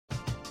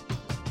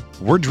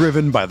We're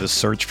driven by the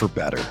search for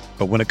better.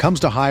 But when it comes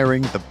to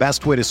hiring, the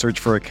best way to search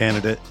for a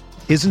candidate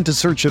isn't to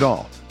search at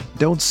all.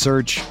 Don't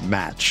search,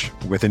 match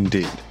with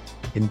Indeed.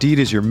 Indeed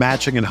is your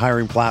matching and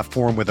hiring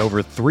platform with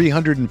over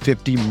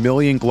 350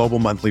 million global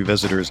monthly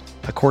visitors,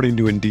 according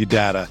to Indeed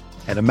data,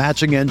 and a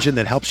matching engine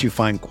that helps you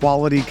find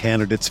quality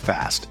candidates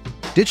fast.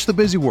 Ditch the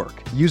busy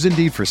work. Use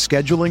Indeed for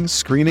scheduling,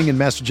 screening, and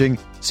messaging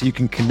so you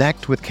can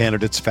connect with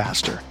candidates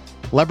faster.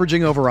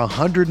 Leveraging over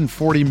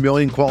 140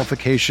 million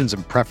qualifications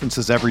and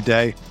preferences every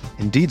day,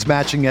 Indeed's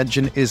matching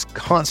engine is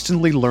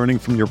constantly learning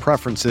from your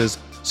preferences,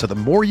 so the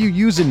more you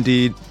use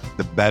Indeed,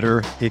 the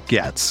better it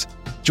gets.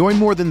 Join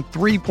more than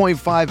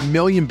 3.5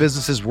 million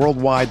businesses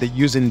worldwide that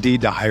use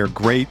Indeed to hire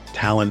great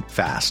talent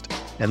fast.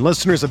 And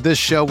listeners of this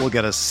show will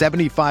get a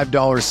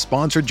 $75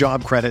 sponsored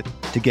job credit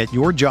to get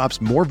your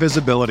jobs more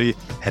visibility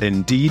at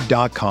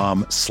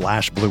Indeed.com/Blue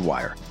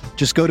Wire.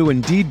 Just go to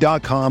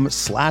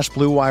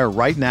Indeed.com/Blue Wire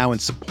right now and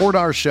support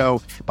our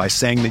show by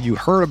saying that you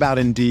heard about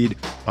Indeed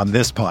on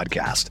this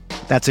podcast.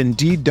 That's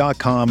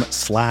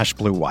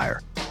Indeed.com/Blue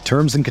Wire.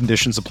 Terms and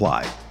conditions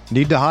apply.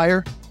 Need to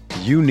hire?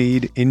 You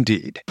need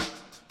Indeed.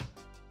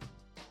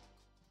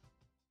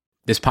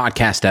 This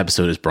podcast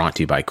episode is brought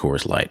to you by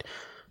Coors Light.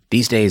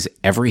 These days,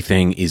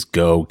 everything is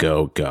go,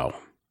 go, go.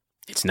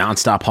 It's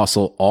nonstop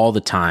hustle all the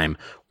time.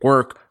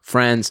 Work,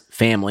 friends,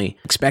 family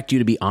expect you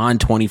to be on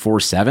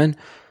 24/7.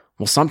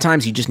 Well,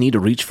 sometimes you just need to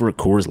reach for a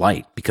Coors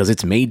Light because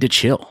it's made to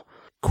chill.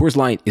 Coors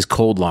Light is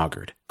cold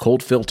lagered,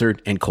 cold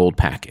filtered, and cold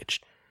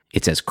packaged.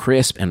 It's as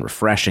crisp and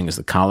refreshing as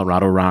the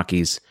Colorado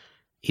Rockies.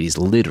 It is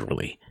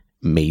literally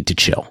made to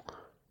chill.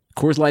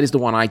 Coors Light is the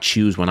one I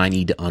choose when I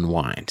need to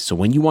unwind. So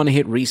when you want to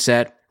hit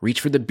reset,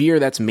 reach for the beer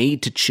that's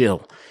made to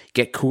chill.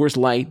 Get Coors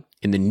Light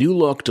in the new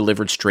look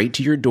delivered straight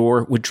to your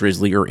door with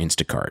Drizzly or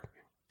Instacart.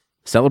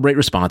 Celebrate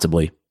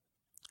responsibly.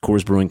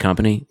 Coors Brewing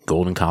Company,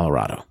 Golden,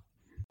 Colorado.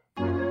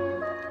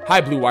 Hi,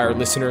 Blue Wire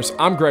listeners.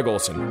 I'm Greg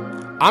Olson.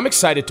 I'm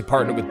excited to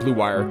partner with Blue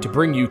Wire to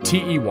bring you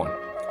TE1,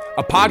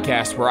 a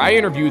podcast where I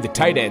interview the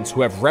tight ends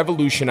who have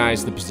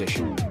revolutionized the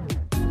position.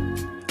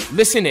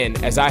 Listen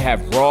in as I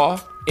have raw,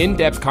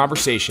 in-depth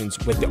conversations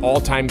with the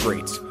all-time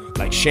greats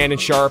like Shannon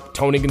Sharp,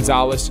 Tony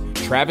Gonzalez,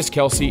 Travis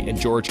Kelce, and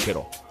George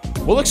Kittle.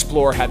 We'll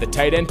explore how the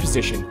tight end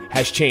position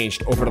has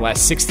changed over the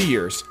last 60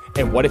 years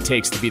and what it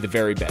takes to be the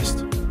very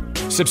best.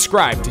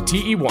 Subscribe to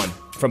TE1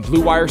 from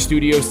Blue Wire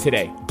Studios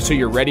today so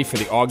you're ready for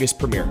the August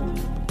premiere.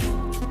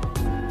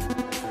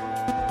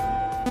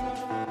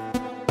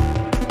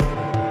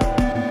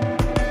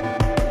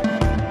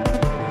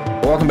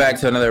 Welcome back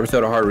to another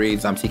episode of Hard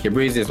Reads. I'm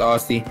TKbreezy. It's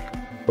Austy.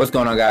 What's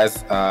going on,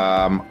 guys?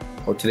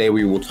 Today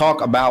we will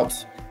talk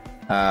about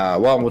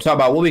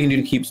what we can do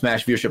to keep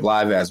Smash viewership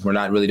live, as we're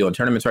not really doing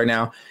tournaments right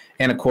now,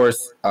 and of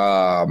course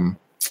the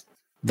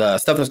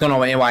stuff that's going on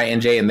with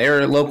NYNJ and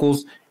their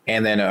locals,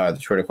 and then the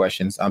Twitter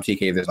questions. I'm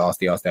TK. This is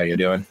Austy. Austy, how you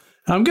doing?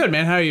 I'm good,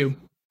 man. How are you?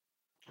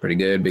 Pretty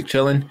good. Big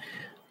chilling.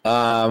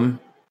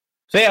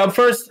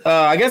 First,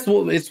 I guess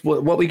it's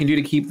what we can do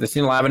to keep the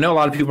scene alive. I know a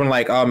lot of people are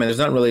like, oh man, there's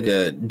nothing really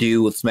to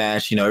do with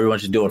Smash. You know,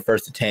 everyone's just doing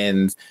first to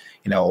tens.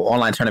 You know,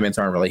 online tournaments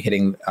aren't really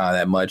hitting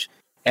that much.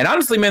 And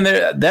honestly, man,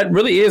 that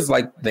really is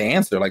like the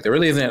answer. Like, there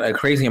really isn't a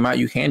crazy amount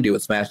you can do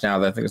with Smash now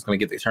that I think it's going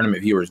to get the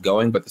tournament viewers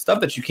going. But the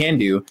stuff that you can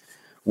do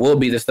will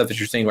be the stuff that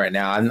you're seeing right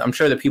now. I'm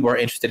sure that people are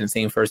interested in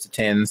seeing first to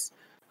tens.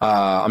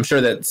 I'm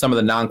sure that some of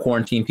the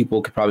non-quarantine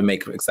people could probably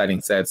make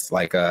exciting sets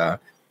like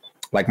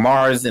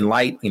Mars and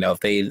Light. You know,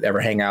 if they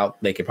ever hang out,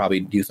 they could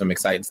probably do some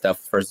exciting stuff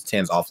first to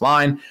tens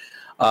offline.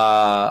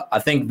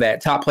 I think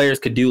that top players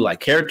could do like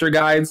character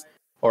guides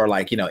or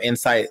like, you know,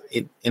 insight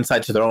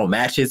to their own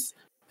matches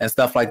and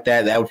stuff like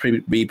that. That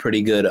would be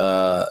pretty good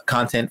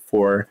content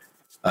for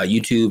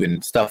YouTube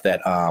and stuff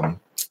that I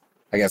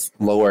guess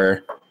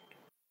lower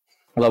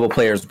level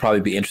players would probably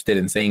be interested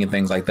in seeing and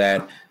things like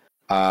that.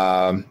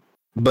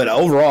 But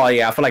overall,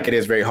 yeah, I feel like it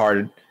is very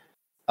hard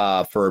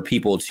for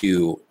people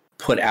to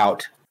put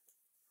out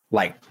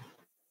like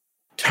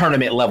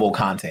tournament level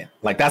content.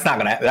 Like that's not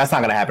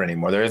gonna happen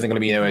anymore. There isn't gonna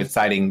be any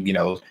exciting, you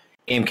know,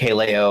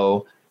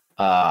 MKLeo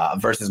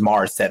versus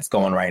Mars sets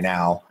going right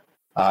now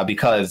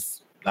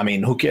because I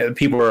mean, who cares?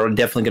 People are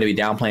definitely going to be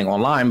downplaying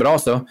online, but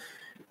also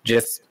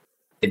it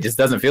just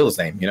doesn't feel the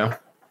same, you know?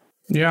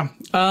 Yeah.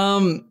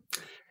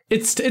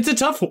 It's a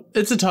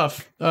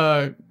tough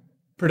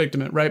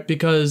predicament, right?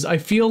 Because I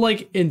feel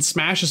like in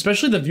Smash,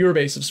 especially the viewer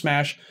base of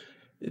Smash,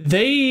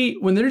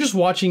 when they're just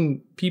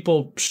watching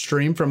people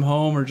stream from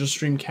home or just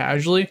stream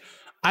casually,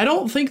 I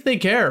don't think they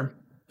care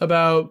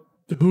about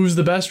who's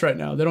the best right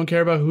now. They don't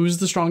care about who's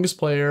the strongest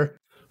player,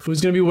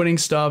 who's going to be winning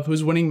stuff,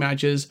 who's winning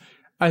matches.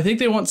 I think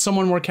they want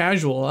someone more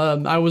casual.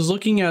 I was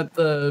looking at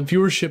the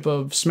viewership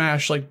of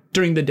Smash like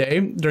during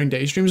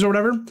day streams or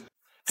whatever.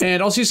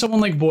 And I'll see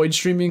someone like Void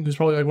streaming, who's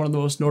probably like one of the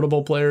most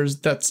notable players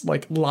that's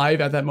like live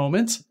at that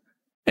moment.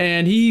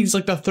 And he's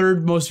like the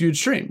third most viewed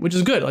stream, which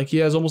is good. Like he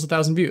has almost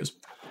 1,000 views.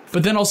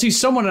 But then I'll see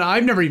someone that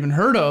I've never even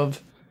heard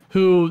of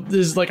who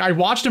is like, I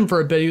watched him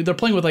for a bit. They're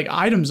playing with like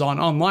items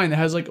online that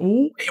has like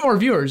way more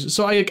viewers.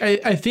 So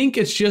I think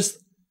it's just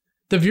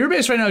the viewer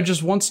base right now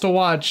just wants to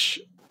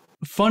watch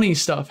funny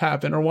stuff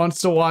happen or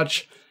wants to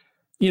watch,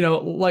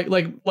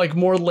 like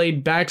more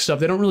laid back stuff.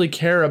 They don't really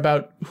care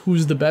about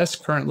who's the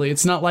best currently.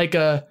 It's not like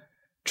a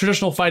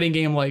traditional fighting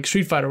game like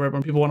Street Fighter where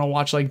people want to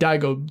watch like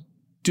Daigo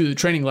do the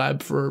training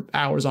lab for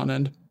hours on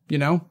end,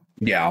 Yeah.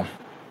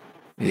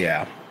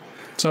 Yeah.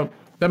 So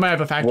that might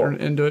have a factor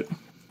into it.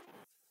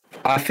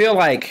 I feel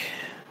like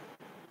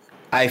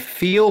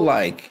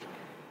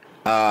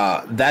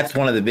that's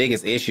one of the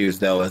biggest issues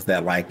though, is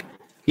that like,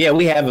 yeah,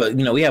 we have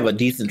a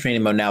decent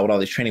training mode now with all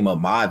these training mode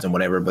mods and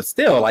whatever, but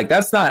still, like,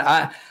 that's not,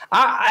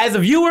 I as a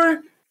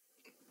viewer,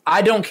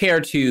 I don't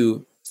care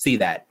to see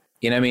that.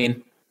 You know what I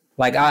mean?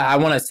 Like, I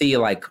want to see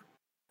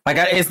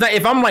it's not,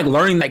 if I'm like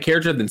learning that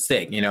character, then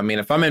sick. You know what I mean?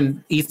 If I'm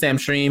in Eastam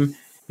stream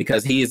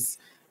because he's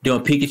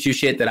doing Pikachu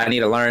shit that I need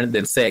to learn,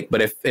 then sick.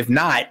 But if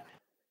not,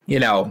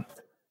 why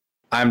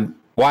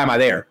am I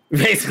there?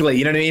 Basically,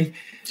 you know what I mean?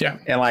 Yeah.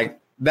 And like,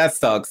 that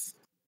sucks.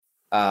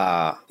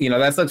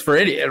 That sucks for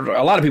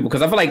a lot of people,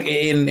 because I feel like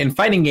in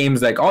fighting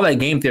games, like all that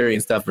game theory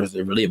and stuff is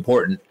really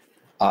important.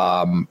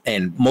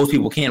 And most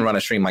people can run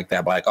a stream like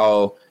that, but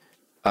like,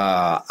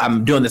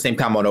 I'm doing the same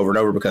combo over and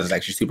over because it's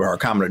actually super hard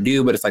combo to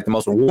do, but it's like the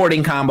most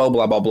rewarding combo,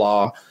 blah, blah,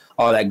 blah,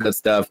 all that good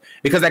stuff,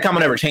 because that combo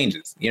never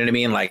changes. You know what I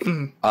mean? Like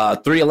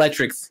 3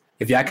 electrics,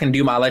 if I can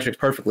do my electrics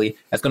perfectly,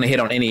 that's going to hit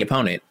on any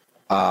opponent.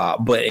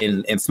 But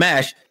in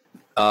Smash,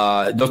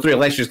 those 3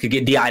 electrics could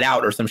get DI'd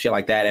out or some shit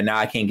like that, and now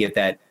I can't get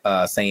that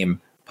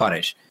same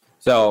punish.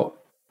 So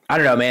I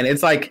don't know, man.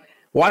 It's like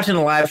watching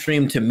a live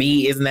stream to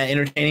me isn't that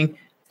entertaining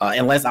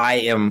unless I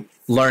am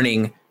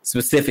learning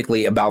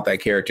specifically about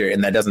that character,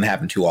 and that doesn't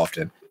happen too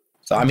often.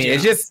 So I mean,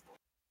 it's just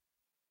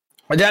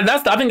I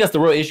think that's the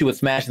real issue with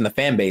Smash and the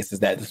fan base, is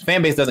that the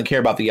fan base doesn't care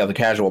about the other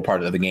casual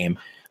part of the game,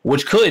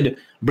 which could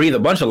breathe a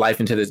bunch of life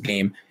into this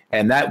game.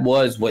 And that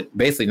was what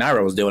basically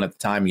Nairo was doing at the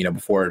time,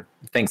 before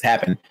things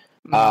happened.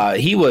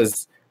 He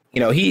was,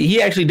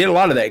 he actually did a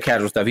lot of that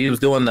casual stuff. He was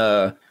doing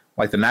the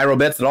Nairo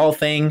bets at all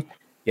thing,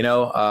 a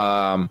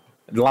lot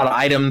of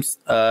items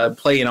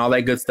play and all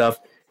that good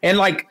stuff. And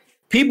like,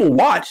 people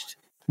watched,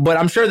 but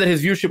I'm sure that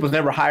his viewership was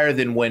never higher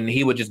than when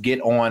he would just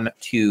get on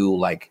to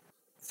like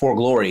For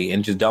Glory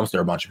and just dumpster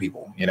a bunch of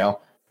people,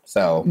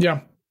 So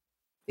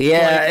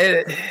it's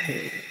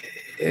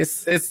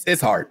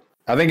hard.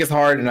 I think it's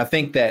hard, and I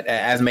think that,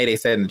 as Mayday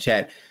said in the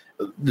chat,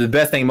 the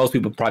best thing most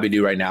people probably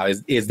do right now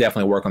is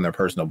definitely work on their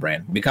personal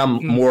brand,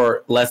 become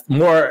more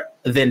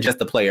than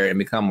just a player, and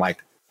become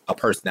like a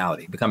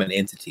personality, become an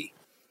entity.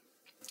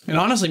 And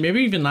honestly,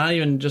 maybe even not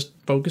even just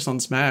focus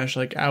on Smash,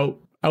 like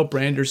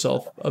outbrand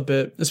yourself a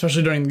bit,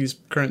 especially during these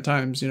current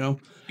times, Yeah.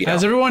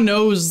 As everyone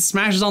knows,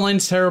 Smash's online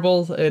is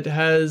terrible. It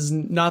has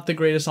not the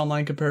greatest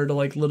online compared to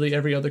like literally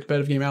every other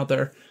competitive game out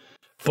there.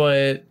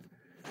 But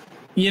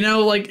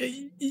like,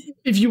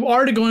 if you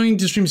are going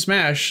to stream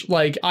Smash,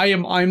 like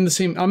I'm in the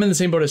same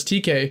boat as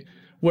TK,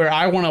 where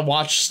I want to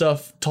watch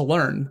stuff to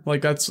learn.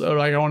 Like that's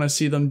like, I want to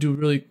see them do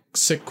really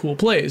sick, cool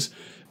plays.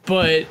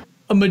 But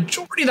a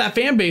majority of that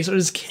fan base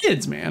is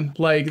kids, man.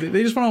 Like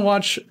they just want to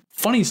watch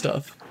funny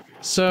stuff.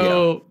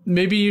 So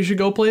maybe you should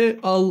go play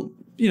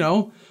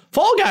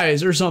Fall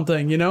Guys or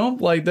something,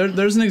 like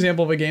there's an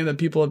example of a game that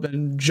people have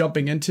been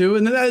jumping into.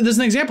 And there's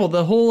an example,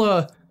 the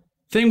whole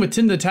thing with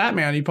Tim the Tap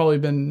Man, you've probably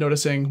been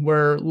noticing,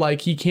 where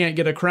like he can't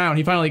get a crown.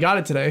 He finally got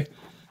it today.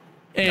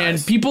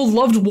 And people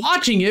loved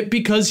watching it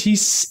because he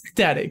sucked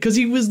at it, because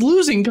he was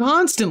losing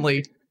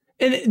constantly.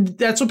 And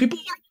that's what people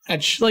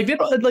watch. Like they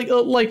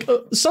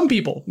don't some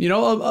people,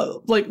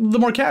 like the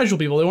more casual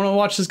people, they want to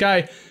watch this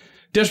guy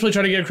desperately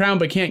try to get a crown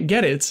but can't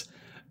get it.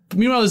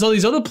 Meanwhile, there's all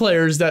these other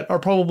players that are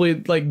probably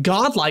like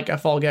godlike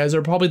at Fall Guys,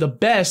 are probably the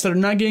best, that are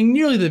not getting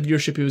nearly the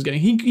viewership he was getting.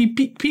 He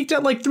peaked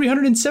at like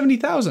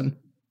 370,000.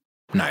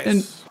 Nice. And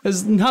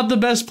is not the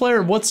best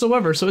player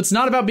whatsoever. So it's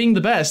not about being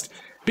the best.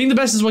 Being the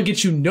best is what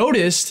gets you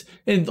noticed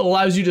and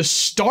allows you to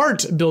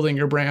start building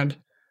your brand.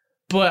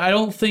 But I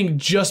don't think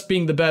just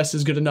being the best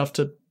is good enough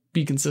to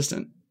be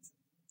consistent.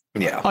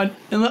 Yeah.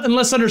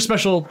 Unless under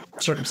special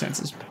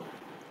circumstances.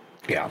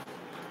 Yeah.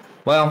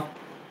 Well,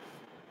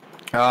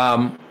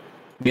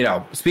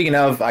 speaking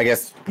of, I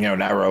guess,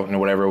 Nairo and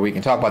whatever, we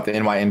can talk about the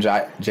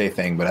NYNJ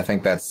thing, but I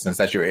think since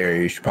that's your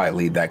area, you should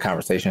probably lead that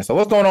conversation. So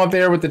what's going on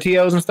there with the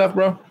TOs and stuff,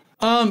 bro?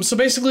 So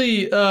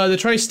basically, the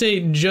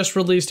Tri-State just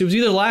released, it was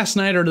either last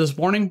night or this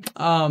morning,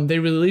 they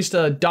released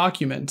a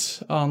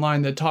document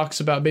online that talks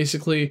about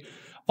basically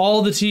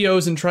all the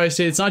TOs in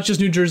Tri-State. It's not just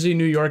New Jersey,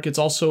 New York, it's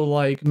also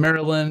like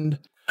Maryland,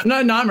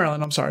 not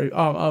Maryland, I'm sorry,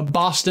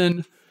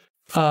 Boston,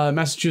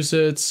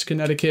 Massachusetts,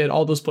 Connecticut,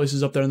 all those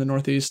places up there in the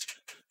Northeast.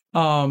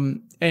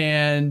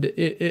 And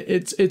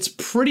it's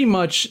pretty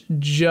much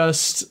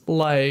just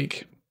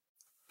like,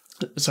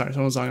 sorry,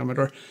 someone's knocking on my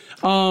door.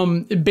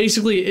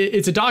 Basically,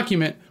 it's a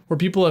document where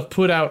people have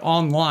put out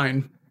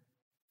online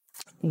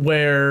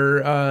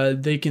where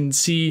they can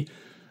see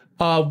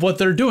what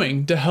they're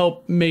doing to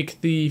help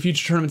make the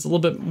future tournaments a little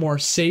bit more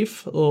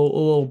safe, a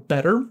little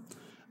better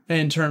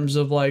in terms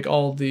of like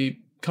all the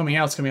coming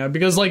out.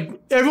 Because like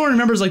everyone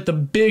remembers like the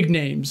big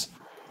names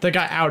that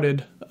got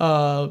outed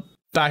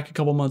back a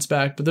couple months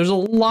back, but there's a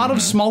lot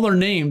of smaller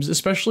names,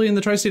 especially in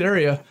the tri-state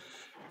area,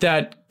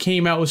 that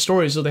came out with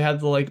stories. So they had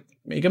to like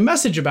make a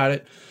message about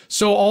it.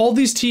 So all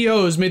these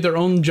TOs made their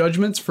own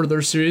judgments for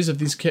their series if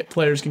these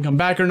players can come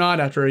back or not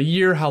after a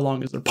year. How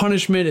long is their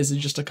punishment? Is it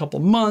just a couple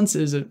months?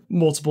 Is it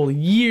multiple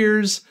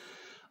years?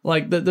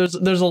 Like there's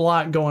a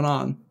lot going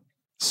on.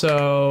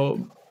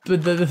 So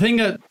the thing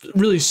that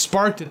really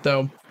sparked it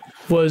though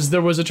was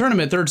there was a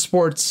tournament, Third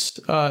Esports,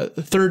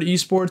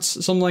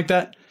 something like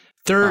that.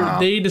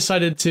 They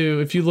decided to,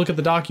 if you look at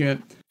the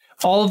document,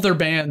 all of their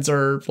bans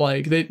are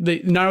like they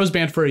Naruto was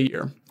banned for a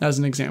year as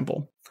an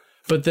example.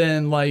 But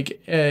then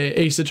like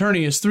Ace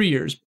Attorney is 3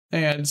 years.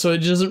 And so it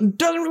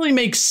doesn't really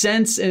make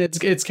sense. And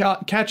it's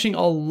catching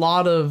a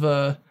lot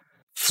of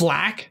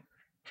flack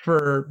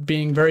for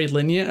being very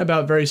lenient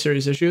about very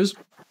serious issues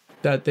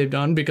that they've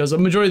done, because a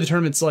majority of the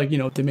tournaments, like,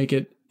 they make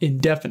it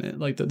indefinite,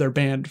 like that they're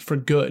banned for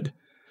good.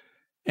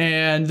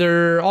 And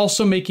they're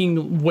also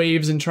making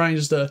waves and trying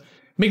just to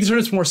make the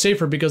tournaments more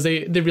safer, because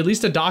they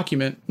released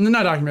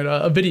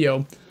a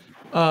video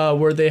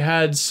where they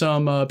had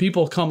some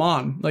people come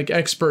on, like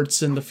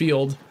experts in the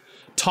field,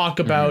 talk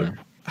about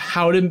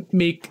how to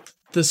make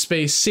the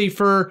space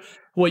safer,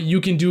 what you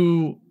can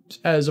do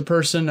as a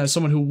person, as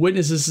someone who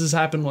witnesses this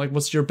happen, like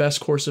what's your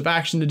best course of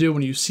action to do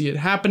when you see it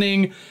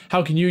happening?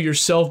 How can you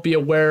yourself be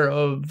aware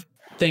of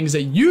things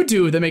that you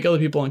do that make other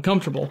people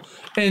uncomfortable?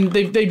 And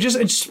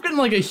it's been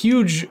like a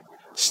huge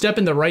step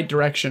in the right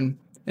direction,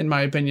 in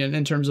my opinion,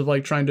 in terms of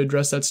like trying to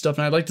address that stuff.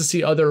 And I'd like to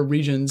see other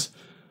regions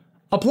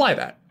apply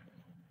that.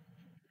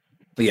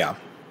 Yeah.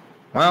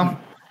 Well,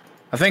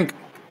 I think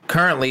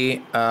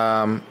currently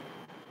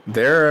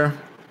they're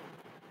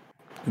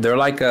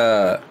like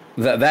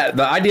the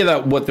idea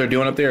that what they're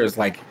doing up there is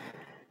like,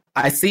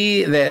 I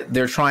see that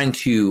they're trying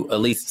to at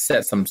least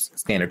set some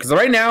standard, because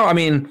right now, I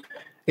mean,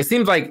 it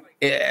seems like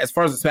as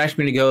far as the Smash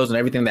community goes and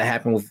everything that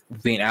happened with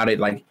being outed,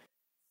 like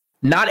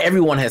not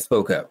everyone has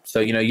spoke up. So,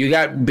 you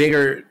got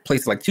bigger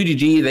places like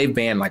 2GG, they've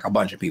banned like a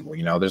bunch of people,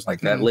 there's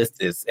like that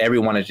list is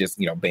everyone is just,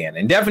 banned.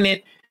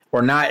 Indefinite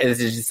or not, it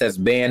just says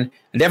ban.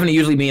 Indefinite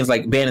usually means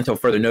like ban until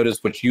further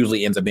notice, which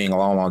usually ends up being a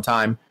long, long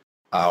time,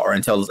 or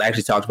until it's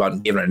actually talked about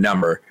and given a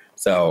number.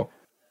 So,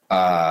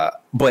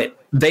 but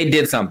they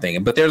did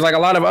something. But there's like a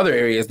lot of other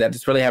areas that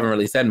just really haven't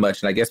really said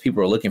much. And I guess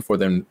people are looking for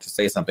them to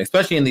say something,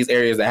 especially in these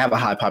areas that have a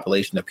high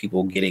population of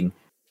people getting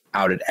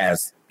outed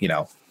as,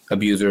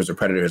 abusers or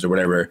predators or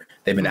whatever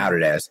they've been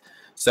outed as.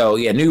 So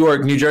yeah, New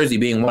York, New Jersey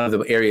being one of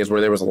the areas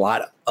where there was a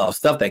lot of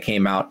stuff that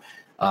came out.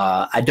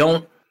 I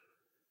don't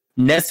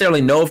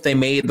necessarily know if they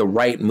made the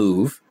right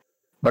move,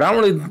 but I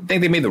don't really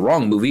think they made the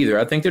wrong move either.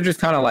 I think they're just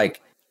kind of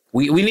like,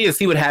 we need to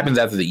see what happens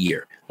after the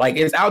year. Like,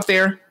 it's out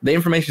there, the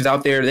information's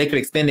out there, they could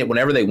extend it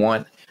whenever they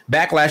want.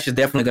 Backlash is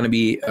definitely going to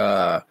be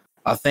a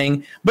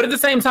thing, but at the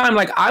same time,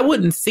 like, I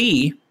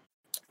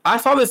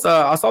saw this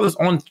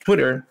on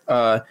Twitter,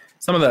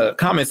 some of the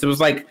comments, it was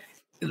like,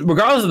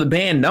 regardless of the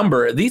ban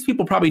number, these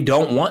people probably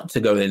don't want to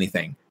go to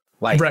anything.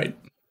 Like, right.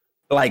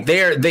 Like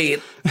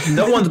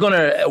no one's going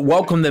to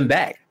welcome them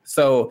back.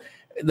 So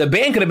the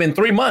ban could have been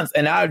 3 months,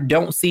 and I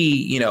don't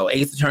see,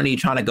 Ace Attorney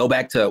trying to go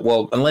back to,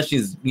 well, unless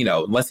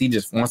he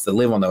just wants to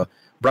live on the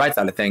bright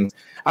side of things.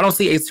 I don't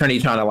see Ace Attorney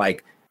trying to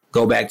like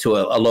go back to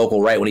a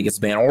local right when he gets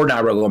banned, or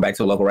not really going back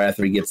to a local right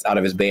after he gets out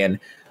of his ban.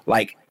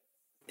 Like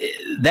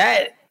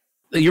that,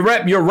 your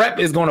rep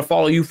is going to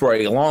follow you for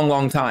a long,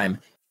 long time.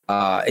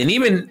 And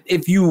even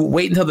if you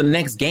wait until the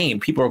next game,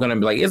 people are going to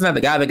be like, isn't that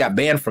the guy that got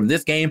banned from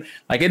this game?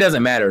 Like, it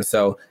doesn't matter.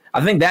 So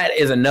I think that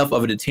is enough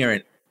of a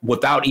deterrent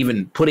without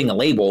even putting a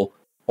label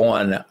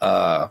on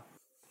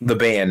the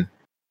ban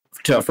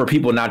for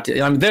people not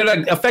to. I mean, they're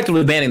like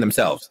effectively banning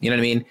themselves. You know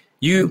what I mean?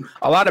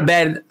 A lot of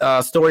bad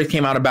stories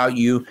came out about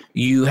you.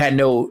 You had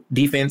no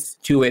defense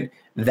to it.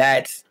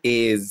 That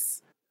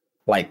is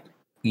like,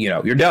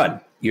 you're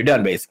done. You're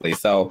done basically.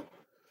 So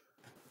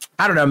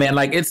I don't know, man.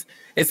 Like, it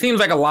seems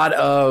like a lot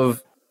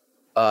of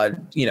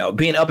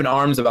being up in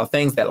arms about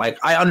things that, like,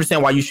 I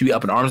understand why you should be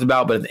up in arms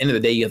about, but at the end of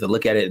the day, you have to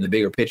look at it in the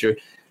bigger picture.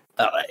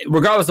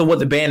 Regardless of what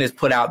the ban is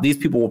put out, these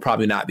people will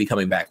probably not be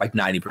coming back. Like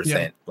 90%,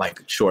 yeah.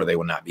 Like, sure, they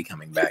will not be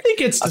coming back. I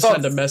think it's to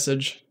send a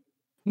message.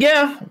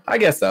 Yeah, I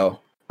guess so.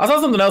 I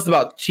saw something else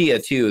about Chia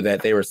too,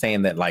 that they were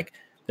saying that like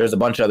there's a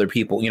bunch of other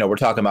people. We're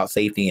talking about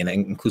safety and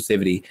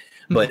inclusivity,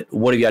 but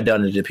what have y'all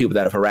done to the people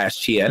that have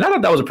harassed Chia? And I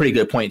thought that was a pretty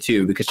good point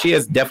too, because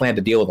Chia's definitely had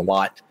to deal with a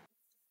lot.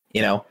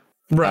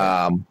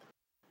 Right.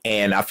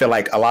 And I feel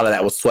like a lot of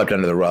that was swept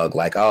under the rug.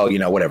 Like, oh,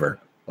 whatever.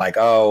 Like,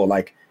 oh,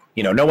 like,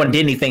 no one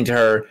did anything to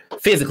her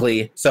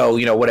physically,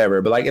 so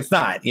whatever. But like, it's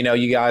not.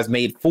 You guys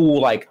made full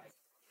like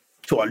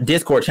to a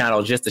Discord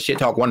channel just to shit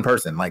talk one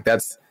person. Like,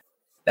 that's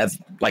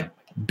like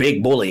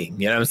big bullying.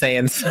 You know what I'm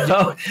saying?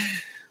 So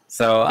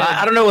yeah.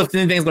 I don't know if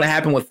anything's going to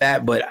happen with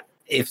that, but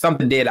if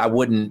something did, I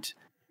wouldn't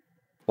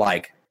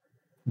like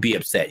be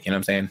upset. You know what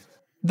I'm saying?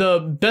 The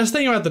best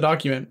thing about the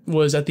document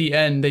was at the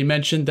end, they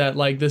mentioned that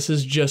like this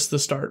is just the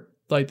start.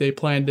 Like, they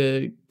plan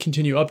to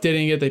continue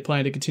updating it. They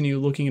plan to continue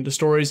looking into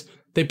stories.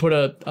 They put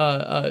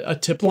a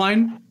tip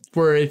line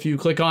where if you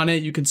click on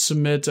it, you can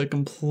submit a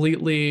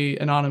completely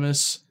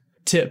anonymous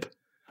tip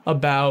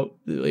about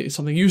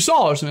something you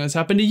saw or something that's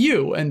happened to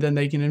you, and then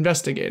they can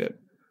investigate it.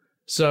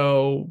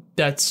 So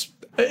it's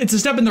a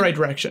step in the right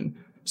direction.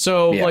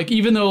 So like,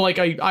 even though like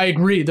I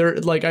agree, there,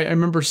 like I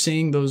remember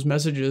seeing those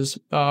messages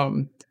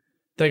that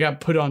got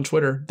put on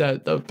Twitter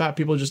that about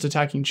people just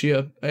attacking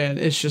Chia, and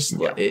it's just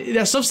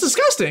that stuff's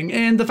disgusting.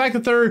 And the fact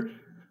that they're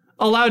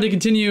allowed to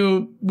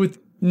continue with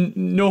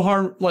no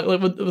harm, like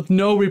with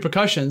no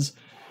repercussions,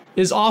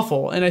 is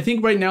awful. And I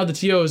think right now the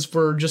TOs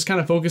were just kind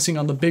of focusing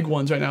on the big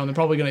ones right now, and they're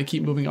probably going to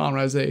keep moving on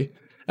as the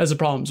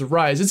problems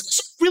arise. It's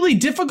just really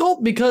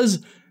difficult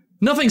because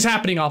nothing's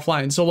happening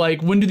offline. So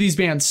like, when do these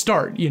bans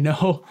start? You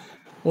know,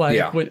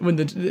 like when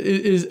the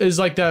is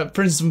like that.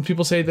 For instance, when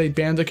people say they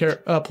banned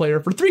a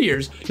player for 3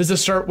 years, does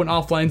this start when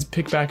offlines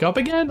pick back up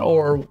again,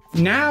 or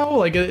now?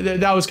 Like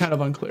that was kind of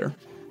unclear.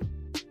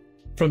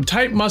 From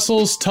tight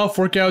muscles, tough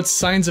workouts,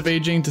 signs of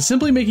aging, to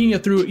simply making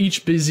it through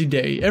each busy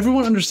day,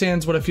 everyone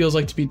understands what it feels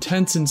like to be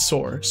tense and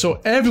sore, so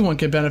everyone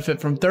can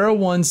benefit from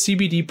TheraOne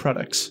CBD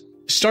products.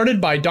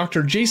 Started by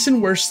Dr.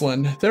 Jason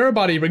Wersland,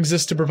 TheraBody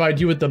exists to provide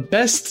you with the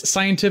best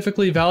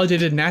scientifically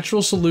validated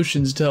natural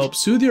solutions to help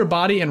soothe your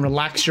body and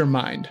relax your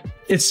mind.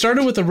 It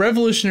started with a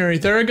revolutionary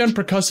Theragun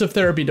percussive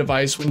therapy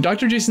device when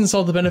Dr. Jason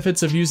saw the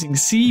benefits of using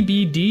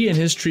CBD in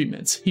his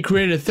treatments. He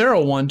created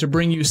TheraOne to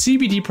bring you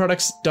CBD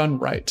products done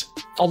right.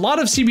 A lot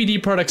of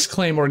CBD products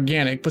claim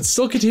organic, but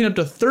still contain up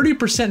to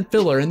 30%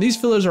 filler, and these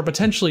fillers are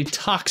potentially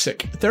toxic.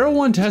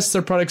 TheraOne tests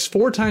their products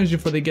 4 times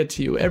before they get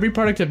to you. Every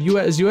product of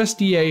is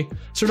USDA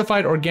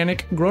certified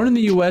organic, grown in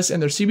the US,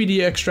 and their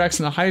CBD extracts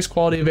in the highest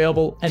quality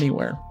available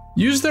anywhere.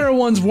 Use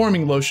TheraOne's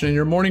warming lotion in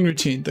your morning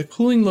routine, the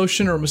cooling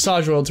lotion or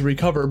massage oil to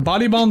recover,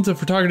 body balm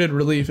for targeted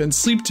relief, and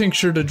sleep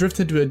tincture to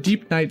drift into a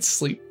deep night's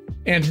sleep.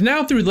 And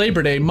now through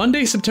Labor Day,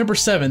 Monday, September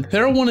 7th,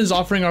 TheraOne is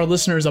offering our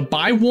listeners a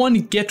buy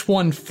one, get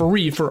one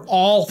free for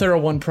all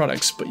TheraOne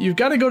products. But you've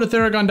got to go to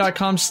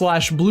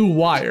Theragun.com/Blue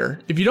Wire.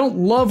 If you don't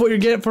love what you're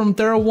getting from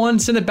TheraOne,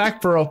 send it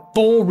back for a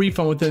full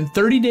refund within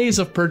 30 days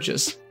of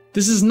purchase.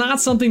 This is not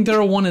something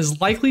TheraOne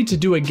is likely to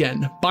do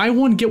again. Buy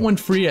one, get one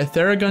free at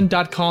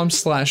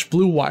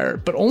Theragun.com/Blue Wire,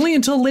 but only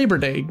until Labor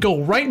Day.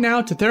 Go right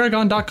now to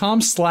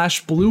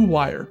Theragun.com/Blue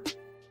Wire.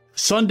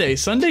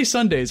 Sundays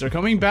are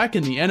coming back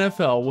in the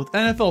NFL. With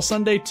NFL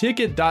Sunday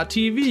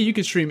Ticket.tv, you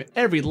can stream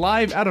every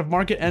live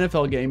out-of-market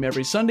NFL game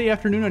every Sunday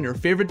afternoon on your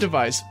favorite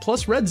device,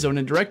 plus Red Zone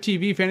and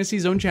DirecTV Fantasy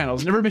Zone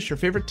channels. Never miss your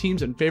favorite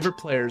teams and favorite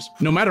players.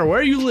 No matter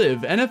where you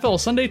live, NFL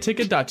Sunday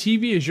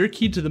Ticket.tv is your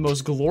key to the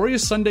most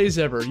glorious Sundays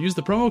ever. Use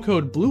the promo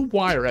code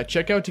BLUEWIRE at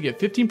checkout to get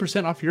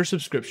 15% off your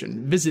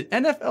subscription. Visit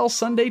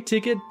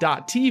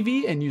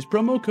NFLSundayTicket.tv and use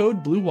promo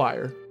code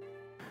BLUEWIRE.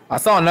 I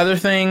saw another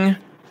thing.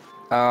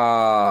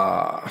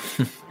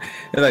 It's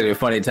like a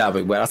funny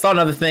topic, but I saw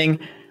another thing,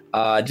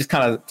 just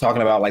kind of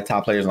talking about like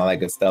top players and all that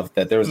good stuff,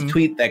 that there was a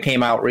tweet that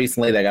came out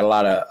recently that got a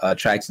lot of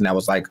traction. That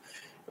was like,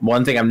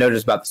 one thing I've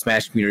noticed about the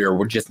Smash community,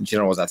 or just in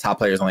general, is that top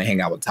players only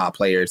hang out with top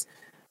players.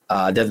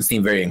 It doesn't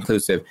seem very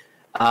inclusive.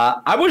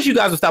 I wish you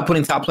guys would stop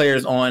putting top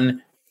players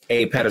on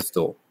a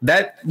pedestal.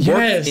 That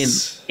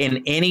works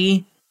in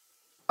any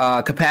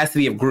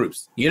capacity of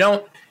groups. You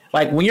don't,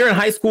 like when you're in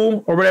high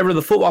school or whatever,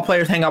 the football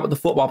players hang out with the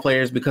football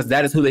players because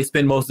that is who they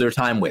spend most of their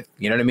time with.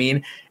 You know what I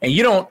mean? And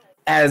you don't,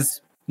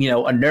 as you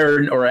know, a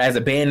nerd or as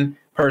a band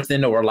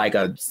person or like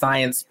a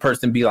science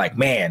person, be like,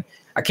 man,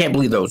 I can't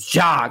believe those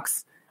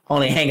jocks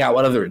only hang out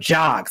with other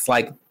jocks.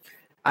 Like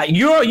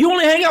you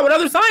only hang out with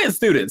other science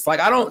students. Like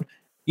I don't,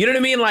 you know what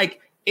I mean? Like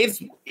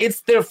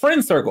it's their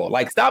friend circle.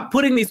 Like stop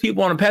putting these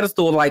people on a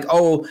pedestal. Like,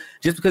 oh,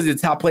 just because he's a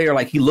top player,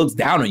 like he looks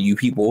down on you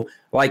people.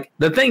 Like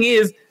the thing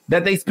is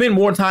that they spend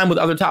more time with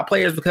other top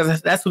players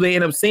because that's who they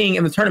end up seeing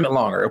in the tournament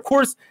longer. Of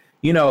course,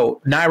 you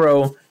know,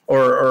 Nairo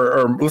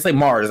or let's say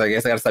Mars, I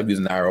guess I got to stop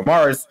using Nairo.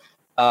 Mars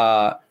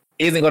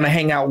isn't going to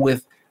hang out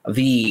with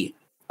the,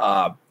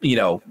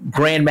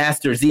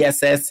 Grandmaster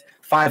ZSS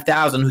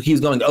 5000 who keeps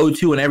going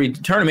 0-2 in every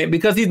tournament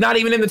because he's not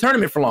even in the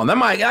tournament for long.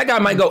 That guy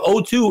might go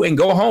 0-2 and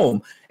go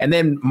home. And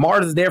then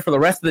Mars is there for the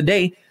rest of the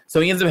day.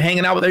 So he ends up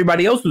hanging out with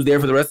everybody else who's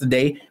there for the rest of the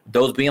day.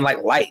 Those being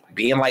like light,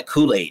 being like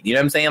Kool-Aid. You know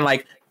what I'm saying?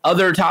 Like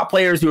other top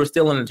players who are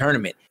still in the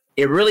tournament.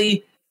 It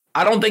really,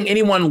 I don't think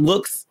anyone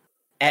looks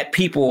at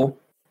people.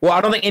 Well,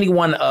 I don't think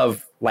anyone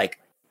of like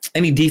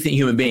any decent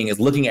human being is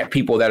looking at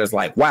people that is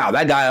like, wow,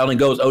 that guy only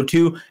goes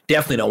 0-2.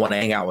 Definitely don't want to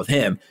hang out with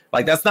him.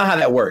 Like, that's not how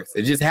that works.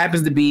 It just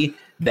happens to be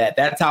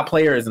that top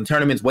player is in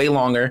tournaments way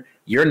longer.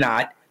 You're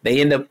not.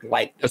 They end up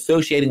like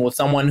associating with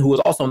someone who is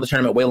also in the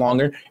tournament way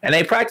longer, and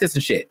they practice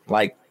and shit.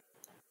 Like,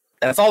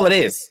 that's all it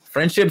is.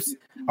 Friendships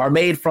are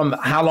made from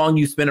how long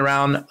you spend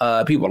around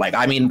people. Like,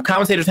 I mean,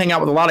 commentators hang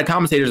out with a lot of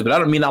commentators, but I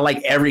don't mean I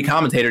like every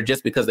commentator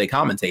just because they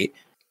commentate.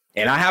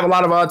 And I have a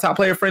lot of top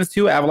player friends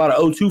too. I have a lot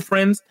of 0-2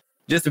 friends.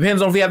 Just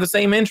depends on if we have the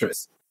same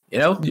interests. You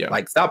know,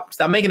 like stop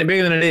making it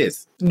bigger than it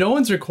is. No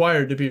one's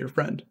required to be your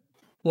friend.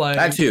 Like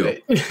that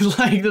too.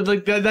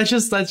 That's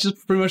just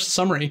pretty much the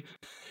summary.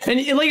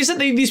 And like you said,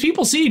 these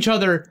people see each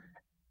other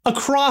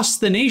across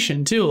the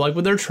nation too. Like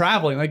when they're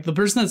traveling, like the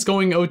person that's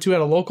going 0-2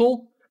 at a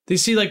local they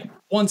see like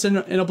once in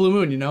a blue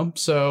moon, you know?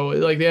 So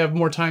like they have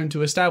more time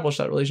to establish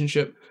that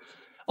relationship.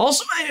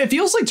 Also, it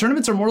feels like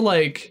tournaments are more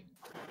like,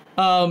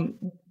 I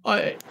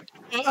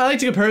like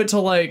to compare it to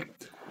like,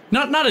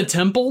 not a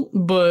temple,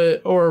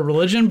 or a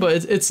religion,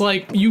 but it's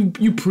like you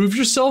prove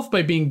yourself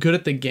by being good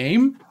at the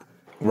game.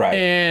 Right.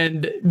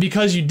 And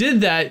because you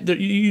did that,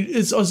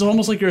 it's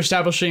almost like you're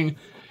establishing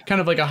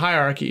kind of like a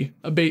hierarchy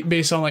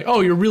based on like,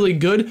 oh, you're really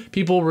good.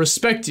 People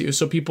respect you.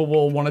 So people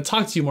will want to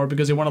talk to you more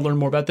because they want to learn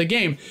more about the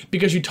game.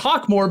 Because you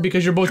talk more,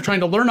 because you're both trying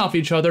to learn off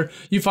each other,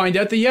 you find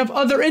out that you have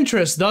other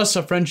interests. Thus,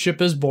 a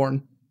friendship is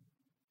born.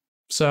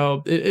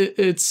 So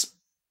it's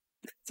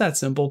that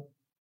simple.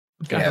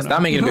 Yeah,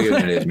 stop making it bigger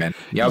than it is, man.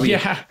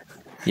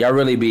 Y'all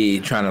really be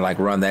trying to like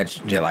run that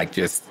like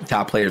just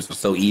top players are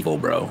so evil,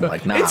 bro.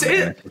 Like, nah,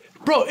 man.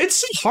 It's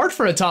so hard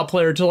for a top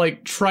player to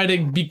like try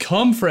to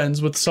become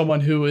friends with someone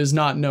who is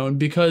not known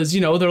because,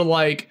 you know, they're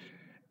like,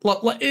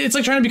 it's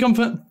like trying to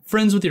become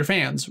friends with your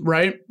fans,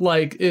 right?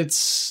 Like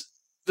there's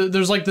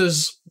like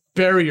this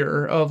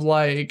barrier of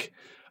like,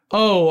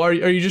 oh, are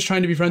you just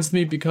trying to be friends with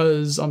me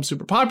because I'm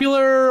super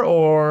popular,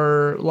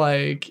 or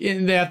like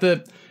they have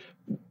to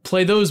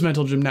play those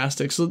mental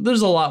gymnastics. So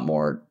there's a lot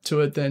more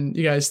to it than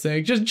you guys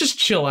think. Just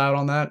chill out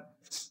on that.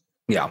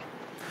 Yeah.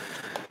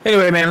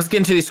 Anyway, man, let's get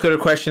into these Twitter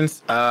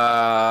questions.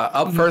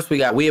 Up first, we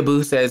got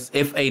Weeaboo says,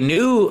 if a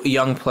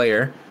young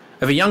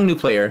new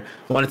player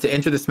wanted to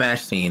enter the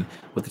Smash scene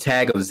with the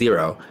tag of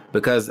 0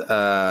 because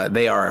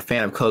they are a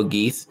fan of Code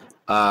Geass,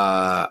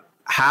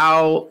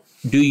 how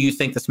do you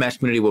think the Smash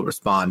community will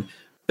respond?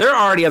 There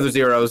are already other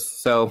zeros,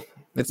 so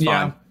it's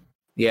fine.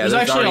 Yeah, there's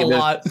actually a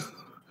lot.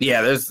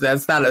 Yeah,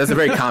 that's a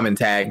very common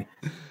tag.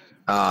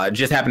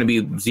 Just happened to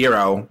be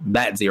 0.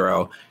 That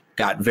 0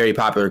 got very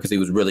popular because he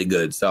was really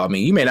good. So I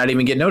mean, you may not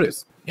even get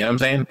noticed. You know what I'm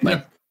saying?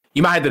 Like,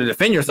 you might have to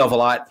defend yourself a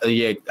lot.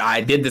 Yeah, I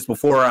did this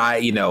before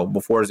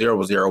before 0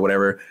 was 0,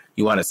 whatever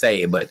you want to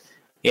say. But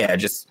yeah, I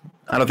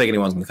don't think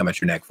anyone's gonna come at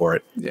your neck for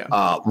it.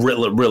 Yeah.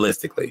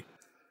 Realistically.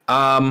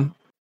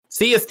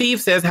 Sia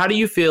Steve says, how do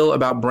you feel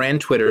about brand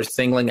Twitter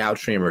singling out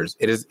streamers?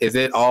 Is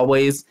it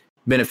always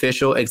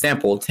beneficial?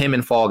 Example, Tim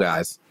and Fall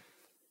Guys.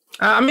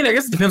 I mean, I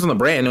guess it depends on the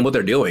brand and what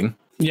they're doing.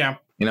 Yeah.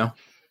 You know?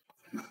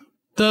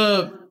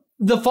 The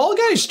Fall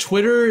Guys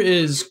Twitter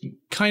is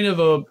kind of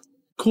a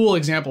cool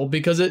example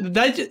because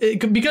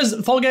because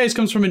Fall Guys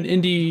comes from an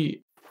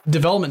indie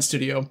development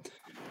studio.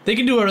 They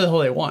can do whatever the hell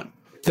they want.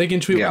 They can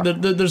tweet. Yeah.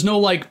 There's no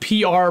like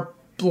PR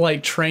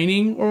like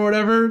training or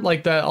whatever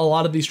like that a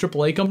lot of these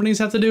AAA companies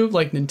have to do,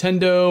 like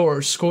Nintendo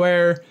or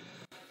Square,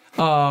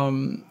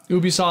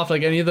 Ubisoft,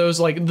 like any of those.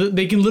 Like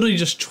they can literally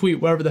just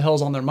tweet whatever the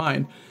hell's on their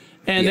mind.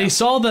 And they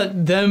saw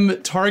that them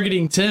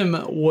targeting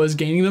Tim was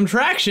gaining them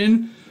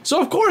traction. So,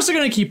 of course, they're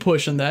going to keep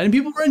pushing that. And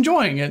people are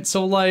enjoying it.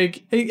 So,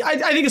 like, I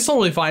think it's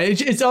totally fine.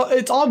 It's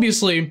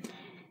obviously...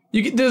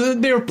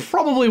 there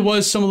probably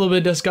was some little bit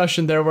of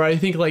discussion there where I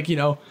think, like, you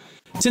know,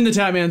 Tim the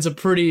Tatman's a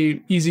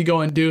pretty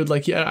easygoing dude.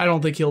 Like, I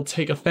don't think he'll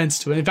take offense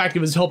to it. In fact, it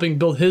was helping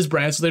build his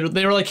brand. So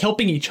they were like,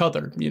 helping each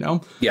other, you know?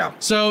 Yeah.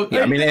 So...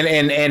 Yeah, I mean,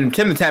 and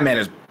Tim the Tatman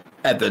is,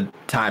 at the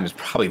time, is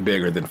probably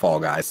bigger than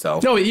Fall Guys, so...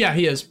 Oh, yeah,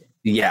 he is.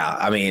 Yeah,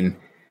 I mean,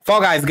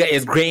 Fall Guys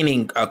is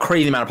gaining a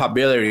crazy amount of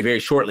popularity very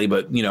shortly,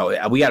 but, you know,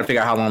 we got to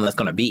figure out how long that's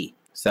going to be.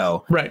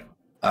 So, right.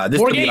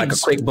 This could be like a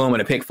quick boom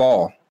and a quick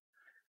fall.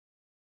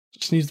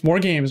 Just needs more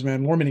games,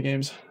 man. More mini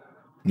games.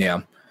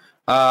 Yeah.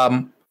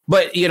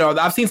 But, you know,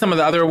 I've seen some of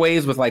the other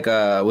ways with like,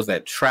 was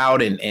that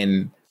Shroud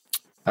and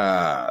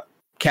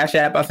Cash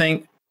App, I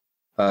think.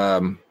 I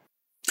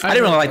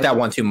didn't really like that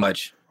one too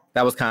much.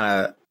 That was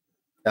kind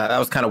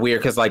of weird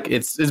because like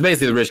it's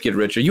basically the rich get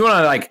richer. You want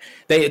to like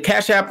they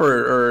Cash App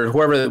or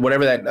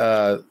whatever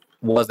that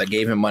was that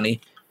gave him money.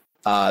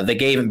 They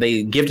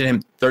gifted him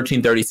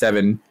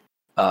 1337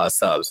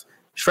 subs.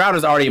 Shroud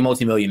is already a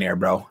multimillionaire,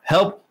 bro.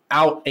 Help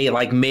out a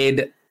like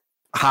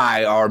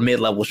mid-high or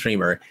mid-level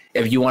streamer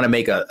if you want to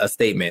make a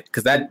statement,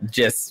 because that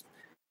just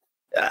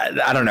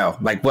I don't know.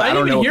 Like, I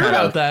don't know. Hear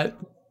about that?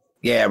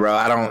 Yeah, bro.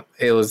 I don't.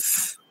 It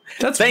was.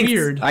 That's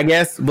weird. I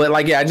guess, but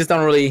like, yeah, I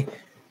don't really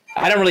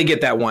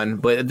get that one.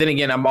 But then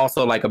again, I'm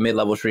also like a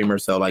mid-level streamer,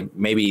 so like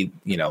maybe,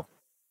 you know,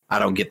 I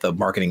don't get the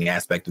marketing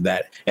aspect of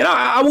that. And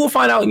I will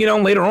find out, you know,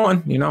 later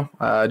on, you know,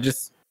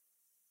 just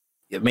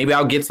maybe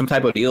I'll get some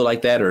type of deal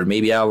like that, or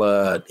maybe I'll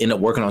end up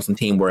working on some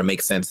team where it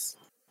makes sense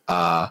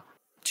to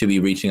be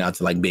reaching out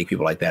to like big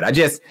people like that.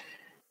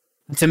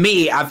 To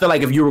me, I feel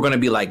like if you were going to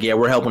be like, yeah,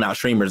 we're helping out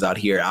streamers out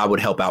here, I would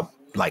help out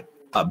like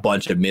a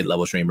bunch of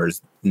mid-level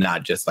streamers,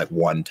 not just like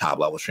one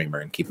top-level streamer,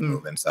 and keep it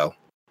moving. So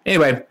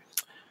anyway,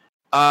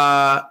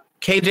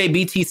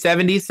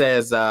 KJBT70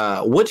 says,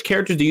 which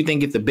characters do you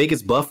think get the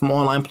biggest buff from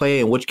online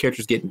play and which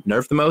characters get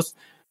nerfed the most?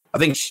 I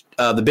think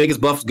the biggest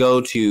buffs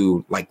go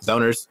to like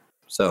zoners.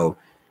 So,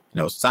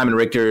 you know, Simon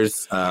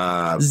Richter's,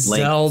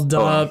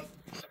 Zelda.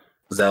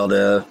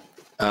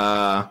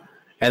 And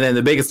then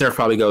the biggest nerf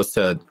probably goes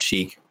to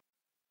Sheik.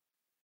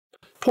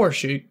 Poor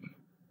Sheik.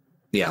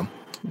 Yeah.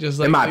 Just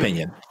like in my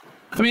opinion.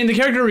 I mean, the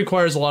character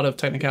requires a lot of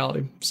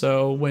technicality.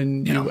 So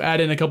when you add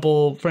in a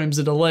couple frames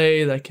of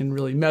delay, that can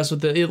really mess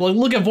with it.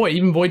 Look at Void.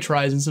 Even Void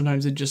tries, and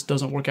sometimes it just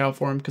doesn't work out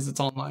for him because it's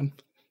online.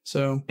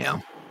 So yeah.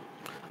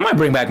 I might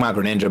bring back my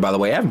Greninja, by the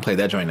way. I haven't played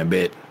that joint in a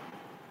bit.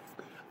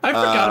 I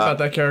forgot about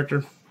that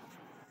character.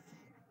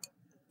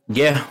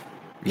 Yeah.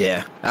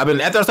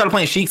 After I started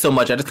playing Sheik so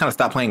much, I just kind of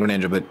stopped playing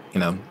Greninja, but,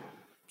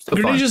 still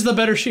Greninja's the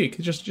better Sheik.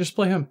 Just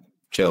play him.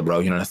 Chill,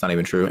 bro. That's not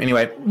even true.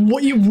 Anyway.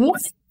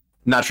 What?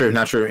 Not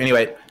true.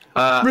 Anyway.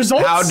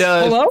 Results? How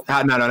does... Hello?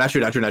 No, not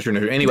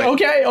true. Anyway.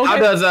 Okay. How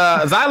does...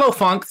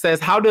 Xylofunk says,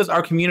 how does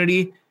our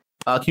community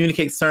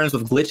communicate concerns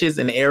with glitches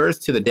and errors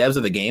to the devs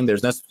of the game?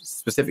 There's no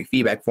specific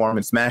feedback for them,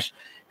 and Smash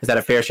has had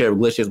a fair share of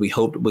glitches we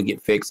hoped would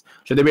get fixed.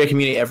 Should there be a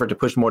community effort to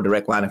push more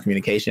direct line of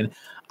communication?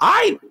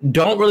 I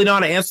don't really know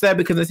how to answer that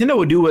because Nintendo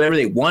will do whatever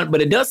they want, but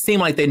it does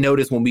seem like they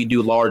notice when we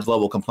do large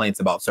level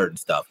complaints about certain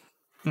stuff.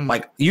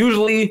 Like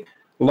usually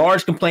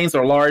large complaints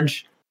or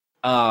large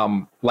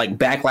like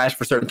backlash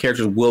for certain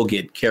characters will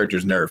get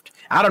characters nerfed.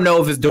 I don't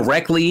know if it's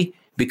directly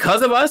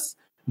because of us,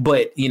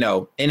 but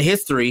in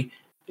history,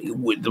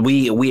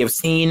 we have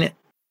seen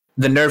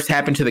the nerfs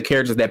happen to the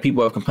characters that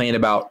people have complained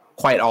about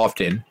quite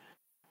often.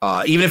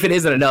 Even if it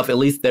isn't enough, at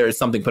least there is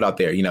something put out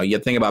there. You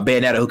think about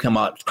Bayonetta, who come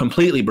out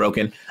completely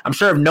broken. I'm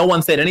sure if no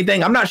one said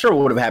anything, I'm not sure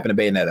what would have happened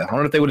to Bayonetta. I don't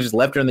know if they would have just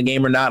left her in the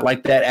game or not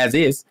like that as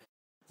is.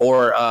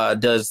 Or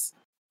does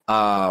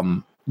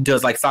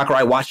like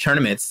Sakurai watch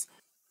tournaments,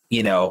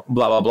 blah,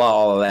 blah, blah,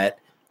 all of that.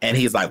 And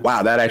he's like,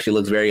 wow, that actually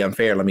looks very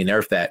unfair. Let me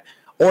nerf that.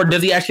 Or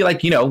does he actually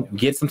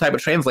get some type of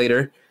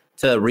translator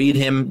to read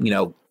him,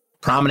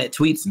 prominent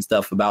tweets and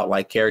stuff about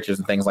like characters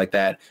and things like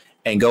that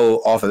and go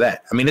off of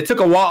that. I mean, it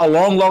took a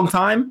long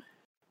time,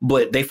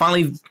 but they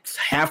finally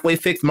halfway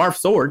fixed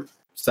Marth's sword.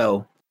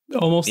 So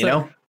almost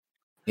there.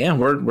 Yeah,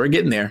 we're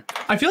getting there.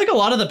 I feel like a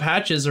lot of the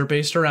patches are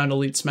based around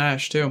Elite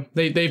Smash too.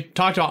 They've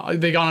gone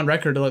on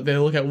record to they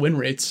look at win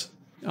rates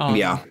on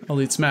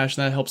Elite Smash,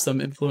 and that helps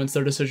them influence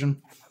their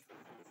decision.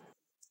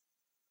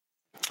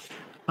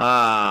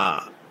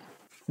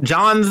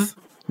 John's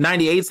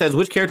 98 says,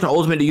 which character in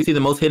Ultimate do you see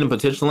the most hidden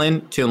potential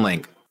in? Toon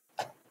Link.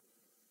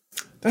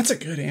 That's a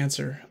good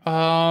answer.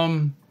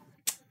 I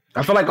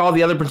feel like all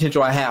the other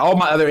potential I had, all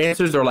my other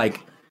answers are like,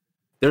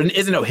 there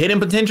isn't no hidden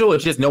potential.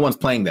 It's just no one's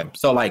playing them.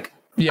 So like,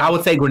 I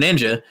would say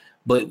Greninja,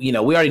 but we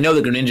already know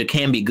that Greninja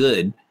can be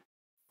good.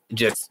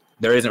 Just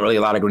there isn't really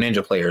a lot of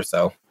Greninja players.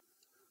 So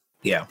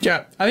yeah.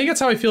 I think that's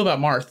how I feel about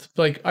Marth.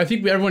 Like, I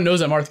think everyone knows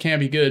that Marth can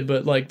be good,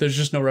 but like, there's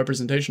just no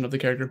representation of the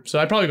character. So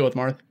I'd probably go with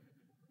Marth.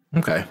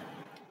 Okay.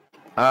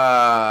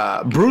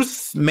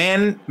 Bruce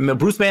Man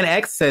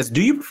X says,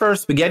 do you prefer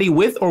spaghetti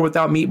with or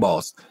without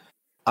meatballs?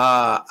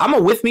 I'm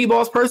a with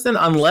meatballs person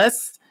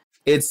unless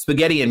it's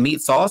spaghetti and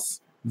meat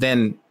sauce.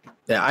 Then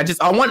I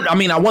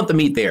want the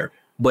meat there,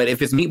 but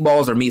if it's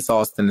meatballs or meat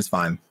sauce, then it's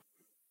fine.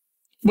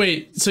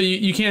 Wait, so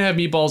you can't have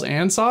meatballs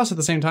and sauce at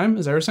the same time?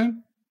 Is that what you're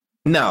saying?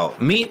 No,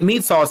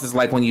 meat sauce is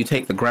like when you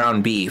take the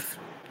ground beef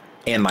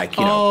and like,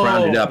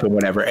 ground it up and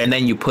whatever. And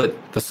then you put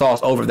the sauce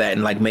over that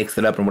and like mix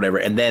it up and whatever.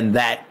 And then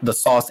the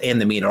sauce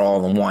and the meat are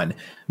all in one.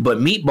 But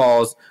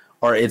meatballs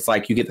it's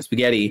like you get the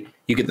spaghetti,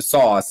 you get the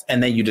sauce,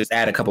 and then you just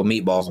add a couple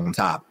meatballs on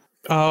top.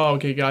 Oh,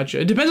 okay.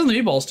 Gotcha. It depends on the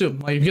meatballs too.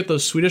 Like you get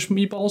those Swedish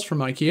meatballs from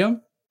IKEA.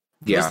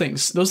 Yeah.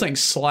 Those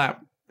things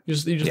slap. You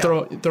just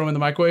throw them in the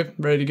microwave,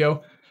 ready to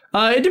go.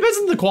 It depends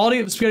on the quality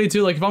of the spaghetti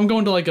too. Like if I'm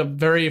going to like a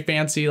very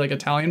fancy like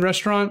Italian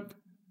restaurant,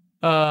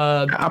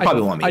 I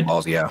probably want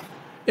meatballs.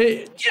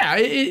 I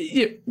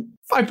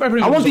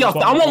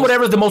want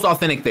whatever's the most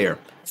authentic there.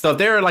 So if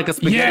they're like a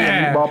spaghetti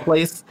and meatball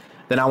place,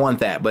 then I want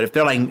that. But if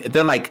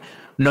they're like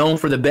known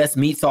for the best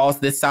meat sauce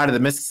this side of the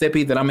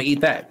Mississippi, then I'm gonna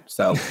eat that.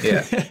 So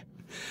yeah.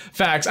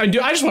 Facts. I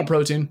just want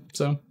protein,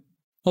 so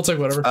I'll take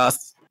whatever.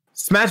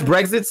 Smash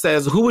Brexit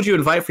says, who would you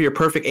invite for your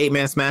perfect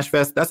 8-man Smash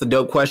Fest? That's a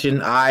dope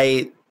question.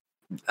 I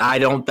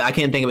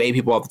can't think of 8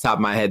 people off the top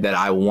of my head that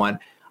I want.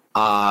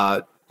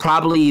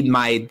 Probably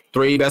my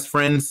 3 best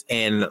friends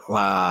and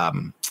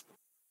damn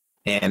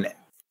it,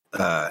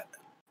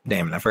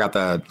 I forgot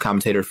the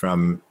commentator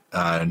from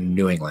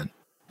New England.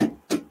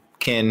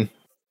 Ken,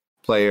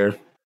 player.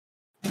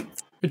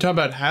 You're talking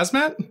about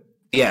Hazmat?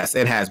 Yes,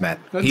 and Hazmat.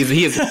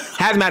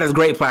 Hazmat is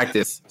great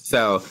practice.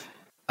 So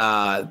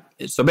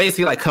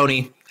basically like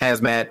Coney,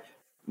 Hazmat,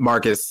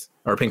 Marcus,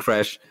 or Pink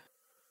Fresh,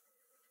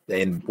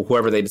 and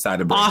whoever they decide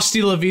to bring.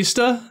 Austy La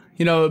Vista,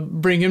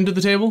 bring him to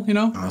the table,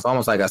 It's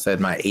almost like I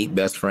said my 8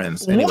 best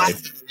friends. Anyway. What?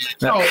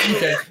 Oh,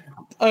 okay.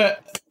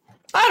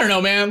 I don't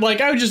know, man. Like,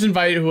 I would just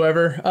invite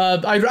whoever.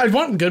 I'd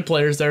want good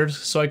players there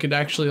so I could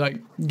actually, like,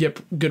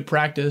 get good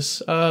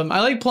practice. I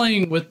like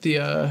playing with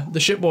the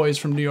shit boys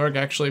from New York,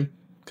 actually,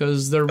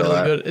 because they're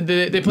really good.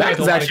 They play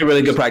Max is actually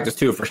really good practice,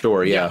 too, for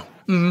sure, yeah.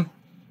 Mm-hmm.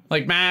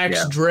 Like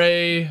Max,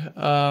 Dre,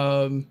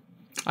 I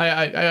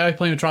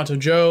play with Toronto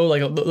Joe.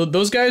 Like,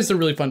 those guys, they're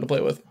really fun to play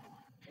with.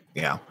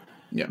 Yeah.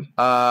 Yeah.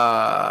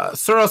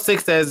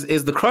 Suro6 says,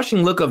 is the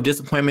crushing look of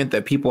disappointment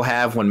that people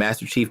have when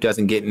Master Chief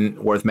doesn't get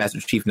in worth Master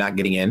Chief not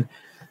getting in?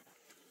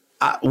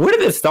 Where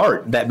did it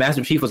start that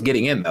Master Chief was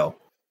getting in, though?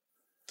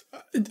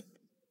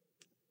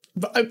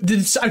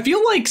 I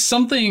feel like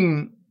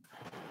something,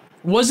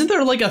 wasn't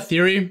there like a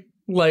theory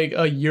like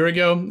a year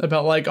ago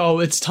about like, oh,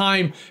 it's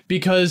time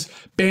because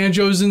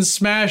Banjo's in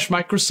Smash,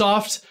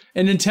 Microsoft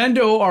and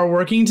Nintendo are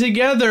working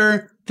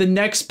together. The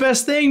next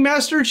best thing,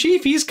 Master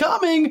Chief, he's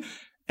coming.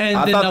 And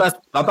I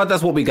thought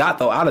that's what we got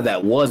though out of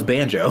that was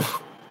Banjo.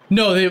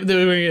 No, they were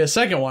going to get a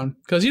second one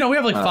because, you know, we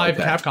have like 5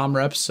 Capcom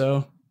reps,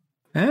 so.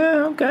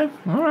 Yeah, okay.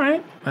 All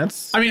right. I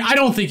mean, I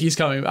don't think he's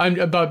coming. I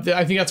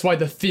think that's why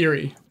the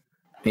theory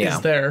is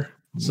there.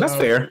 So. That's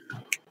fair.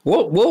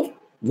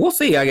 We'll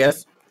see, I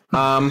guess.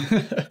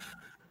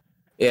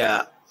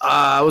 Yeah.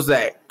 What was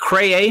that?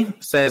 Cray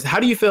says, how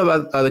do you feel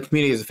about the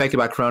community is affected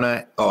by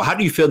Corona? Oh, how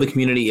do you feel the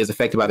community is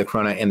affected by the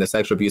Corona and the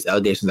sexual abuse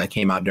allegations that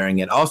came out during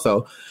it?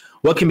 Also,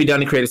 what can be done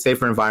to create a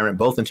safer environment,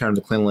 both in terms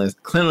of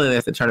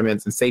cleanliness at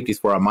tournaments and safeties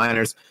for our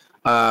minors?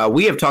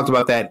 We have talked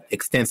about that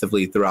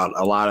extensively throughout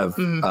a lot of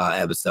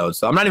episodes.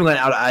 So I'm not even going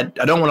to, I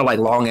don't want to like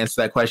long answer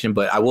that question,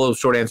 but I will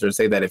short answer and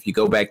say that if you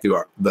go back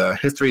through the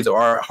histories of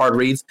our hard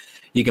reads,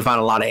 you can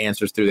find a lot of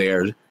answers through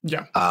there.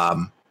 Yeah.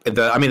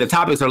 The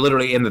topics are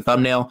literally in the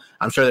thumbnail.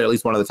 I'm sure that at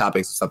least one of the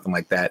topics is something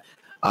like that.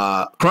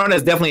 Corona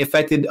has definitely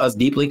affected us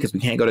deeply because we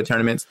can't go to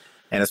tournaments.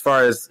 And as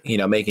far as, you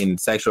know, making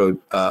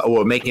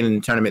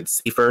making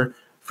tournaments safer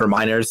for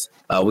minors,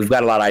 we've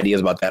got a lot of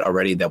ideas about that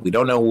already that we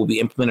don't know will be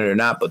implemented or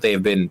not, but they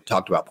have been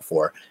talked about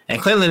before.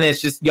 And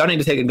cleanliness, just y'all need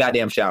to take a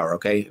goddamn shower,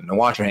 okay? And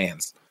wash your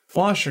hands.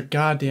 Wash your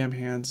goddamn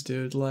hands,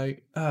 dude.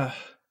 Like, that's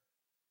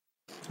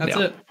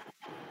it.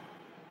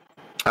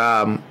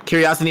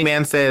 Curiosity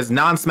Man says,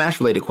 non-Smash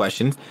related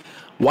questions.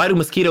 Why do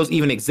mosquitoes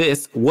even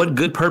exist? What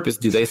good purpose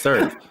do they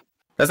serve?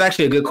 That's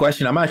actually a good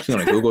question. I'm actually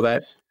going to Google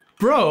that.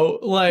 Bro,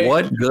 like,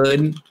 what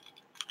good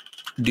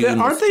do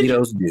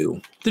mosquitoes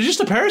do? They're just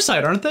a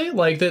parasite, aren't they?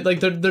 Like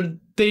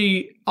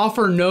they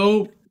offer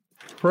no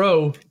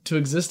pro to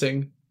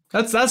existing.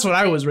 That's what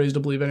I was raised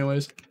to believe,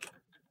 anyways.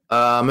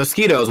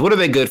 Mosquitoes. What are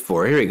they good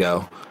for? Here we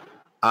go.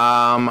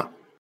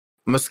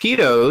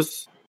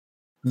 Mosquitoes.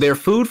 They're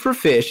food for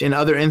fish and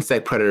other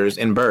insect predators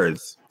and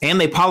birds,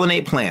 and they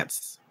pollinate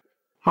plants.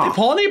 Huh. They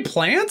pollinate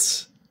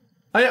plants?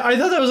 I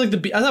thought that was like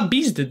I thought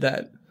bees did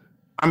that.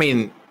 I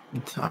mean,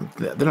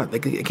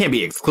 it can't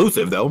be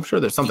exclusive though. I'm sure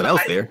there's something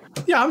else there.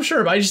 Yeah, I'm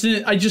sure, but I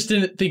just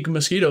didn't think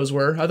mosquitoes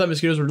were. I thought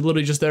mosquitoes were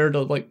literally just there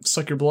to like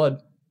suck your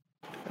blood.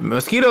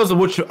 Mosquitoes,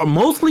 which are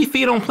mostly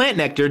feed on plant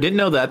nectar, didn't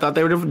know that. I thought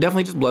they were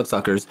definitely just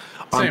bloodsuckers.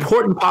 Are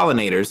important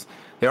pollinators.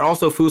 They're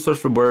also food source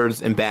for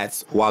birds and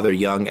bats while they're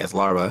young as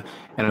larvae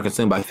and are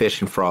consumed by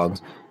fish and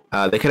frogs.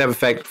 They could have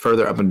effect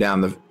further up and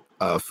down the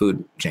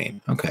food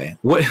chain. Okay.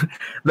 What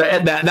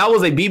that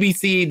was a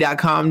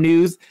BBC.com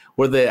news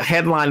where the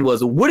headline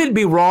was, would it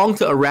be wrong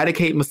to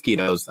eradicate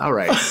mosquitoes? All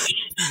right.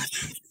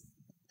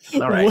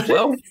 All right. What?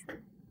 Well,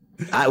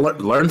 I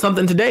learned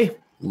something today.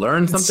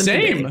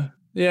 Today.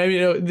 Yeah, you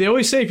know, they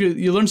always say if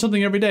you learn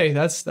something every day.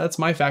 That's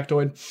my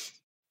factoid.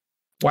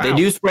 Wow. They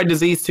do spread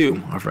disease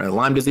too.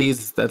 Lyme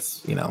disease,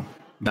 that's, you know,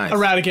 nice.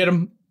 Eradicate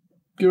them.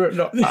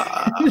 No.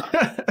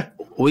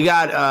 We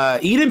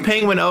got Eden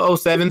Penguin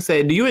 007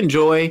 said, do you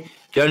enjoy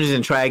Dungeons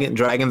and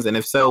Dragons? And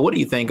if so, what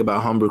do you think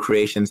about homebrew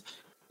creations?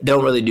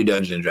 Don't really do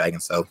Dungeons and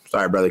Dragons, so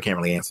sorry, brother, can't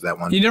really answer that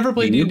one. You never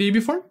played D&D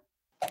before?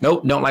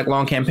 Nope, don't like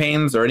long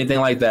campaigns or anything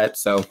like that,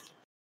 so.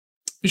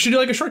 You should do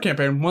like a short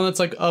campaign, one that's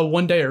like a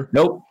one-dayer.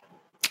 Nope.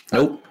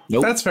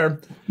 That's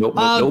fair. Nope.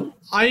 I know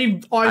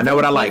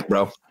what I like,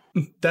 bro.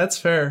 That's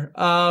fair.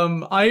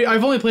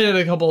 I've only played it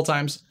a couple of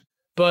times,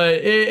 but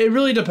it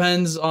really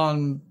depends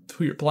on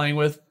who you're playing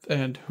with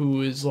and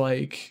who is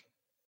like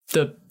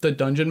the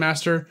dungeon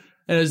master.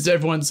 And as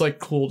everyone's like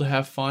cool to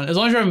have fun. As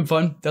long as you're having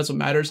fun, that's what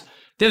matters.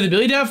 They have the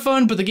ability to have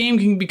fun, but the game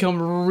can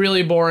become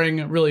really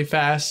boring really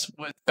fast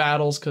with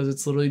battles because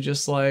it's literally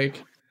just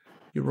like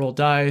you roll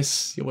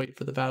dice, you wait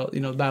for the battle,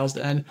 the battles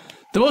to end.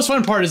 The most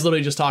fun part is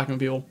literally just talking with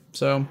people.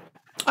 So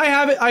I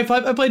have it. I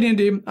play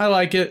D&D. I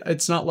like it.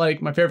 It's not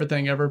like my favorite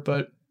thing ever,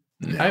 but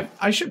no.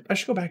 I should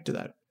go back to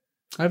that.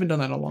 I haven't done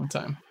that in a long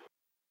time.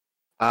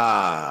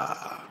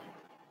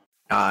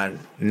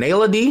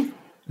 Nailady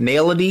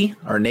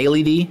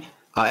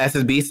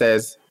SSB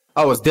says,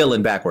 oh, it's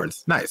Dylan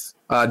backwards. Nice.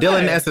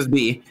 Dylan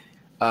SSB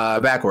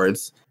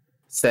backwards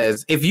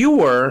says, if you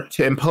were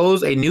to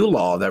impose a new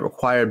law that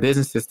required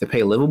businesses to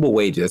pay livable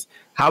wages,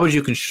 how would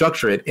you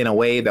structure it in a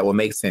way that will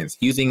make sense?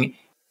 Using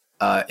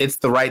it's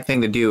the right thing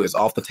to do is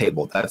off the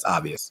table. That's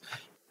obvious.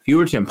 If you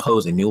were to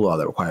impose a new law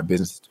that required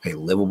businesses to pay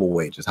livable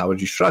wages, how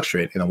would you structure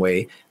it in a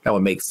way that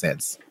would make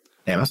sense?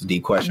 Damn, that's a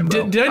deep question,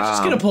 bro. Did I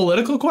just get a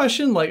political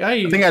question? Like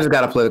I think I just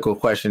got a political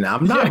question.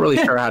 I'm not really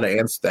sure how to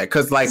answer that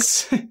because, like,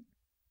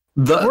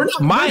 the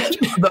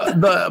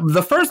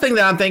first thing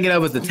that I'm thinking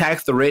of is to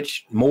tax the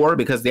rich more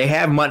because they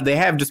have money. They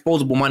have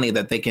disposable money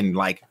that they can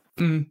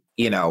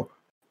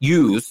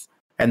use.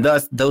 And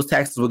thus, those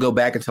taxes would go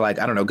back into, like,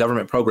 I don't know,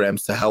 government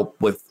programs to help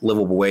with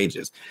livable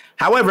wages.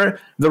 However,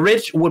 the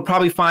rich would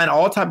probably find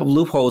all type of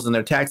loopholes in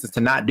their taxes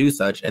to not do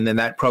such, and then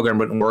that program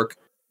wouldn't work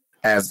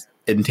as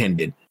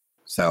intended.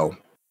 So,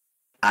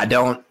 I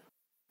don't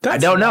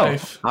know.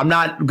 I'm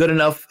not good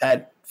enough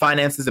at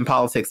finances and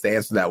politics to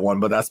answer that one,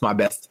 but that's my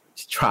best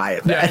try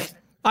at that.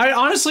 Yeah.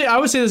 I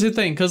would say the same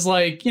thing because,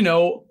 like, you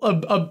know,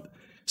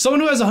 someone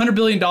who has $100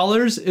 billion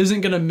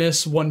isn't gonna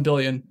miss 1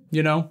 billion.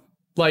 You know,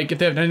 like if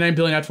they have 99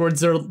 billion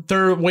afterwards,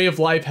 their way of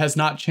life has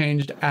not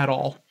changed at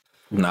all.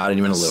 Not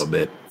even a little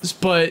bit.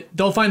 But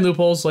they'll find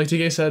loopholes, like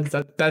TK said.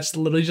 That's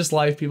literally just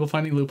life. People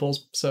finding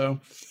loopholes. So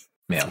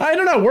yeah. I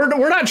don't know. We're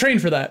not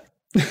trained for that.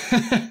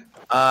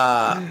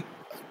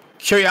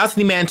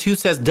 Curiosity Man 2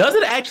 says, does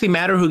it actually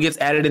matter who gets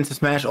added into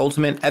Smash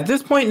Ultimate? At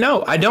this point,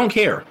 no. I don't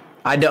care.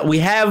 We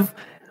have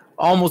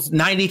almost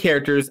 90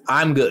 characters.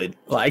 I'm good.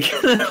 Like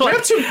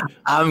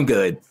I'm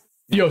good.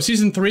 Yo,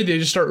 season 3, they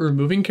just start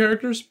removing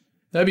characters.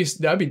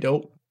 That'd be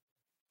dope.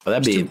 Well,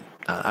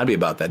 I'd be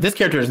about that. This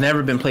character has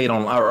never been played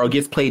on or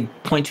gets played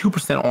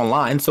 0.2%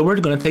 online, so we're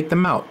going to take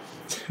them out.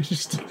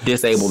 Just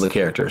disable the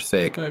character.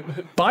 Sick.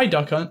 Bye,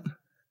 Duck Hunt.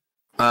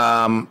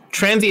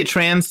 Transient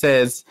Trans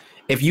says,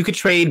 if you could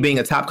trade being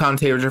a top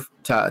commentator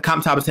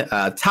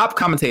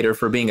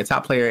for being a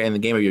top player in the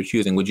game of your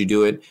choosing, would you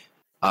do it?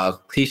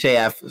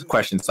 Cliche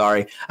question.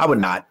 Sorry, I would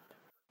not.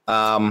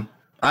 I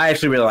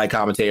actually really like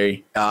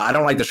commentary. I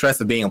don't like the stress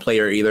of being a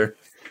player either.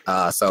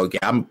 So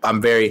yeah,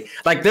 I'm very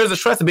like, there's a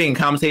stress of being a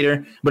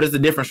commentator, but it's a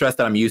different stress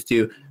that I'm used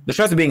to. The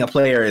stress of being a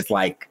player is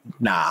like,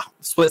 nah,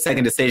 split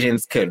second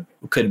decisions could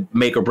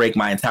make or break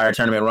my entire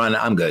tournament run.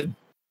 I'm good.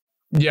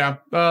 Yeah,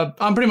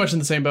 I'm pretty much in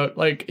the same boat.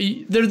 Like,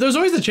 there's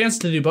always the chance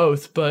to do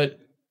both, but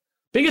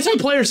being a team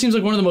player seems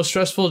like one of the most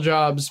stressful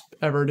jobs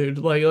ever, dude.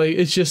 Like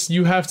it's just,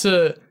 you have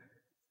to,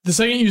 the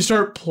second you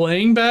start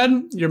playing bad,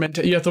 you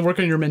have to work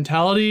on your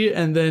mentality,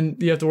 and then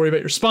you have to worry about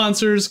your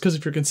sponsors, because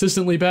if you're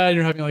consistently bad and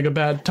you're having like a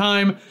bad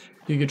time,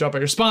 you get dropped by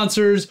your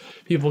sponsors.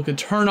 People could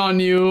turn on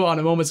you on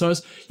a moment's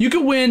notice. You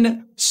could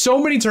win so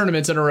many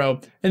tournaments in a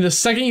row, and the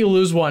second you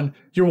lose one,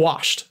 you're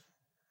washed.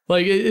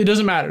 Like, it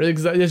doesn't matter.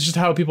 It's just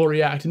how people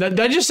react. And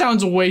that just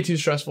sounds way too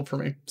stressful for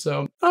me.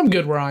 So I'm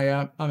good where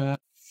I'm at.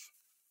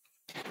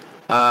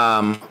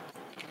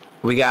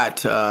 We got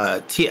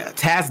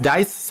Taz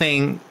Dice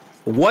saying,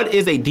 what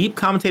is a deep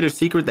commentator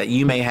secret that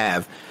you may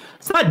have?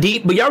 It's not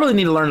deep, but y'all really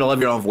need to learn to love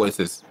your own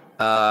voices.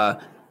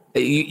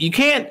 You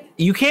can't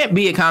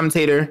be a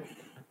commentator.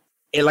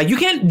 Like, you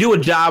can't do a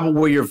job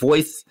where your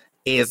voice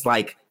is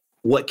like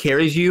what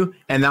carries you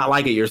and not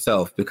like it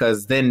yourself,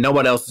 because then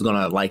nobody else is going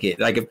to like it.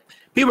 Like, if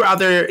people are out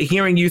there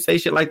hearing you say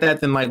shit like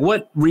that, then like,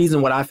 what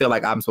reason would I feel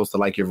like I'm supposed to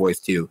like your voice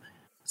too?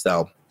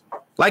 So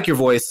like your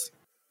voice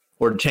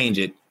or change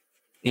it,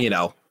 you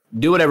know,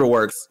 do whatever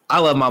works. I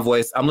love my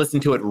voice. I'm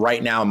listening to it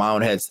right now in my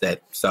own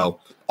headset. So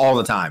all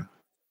the time.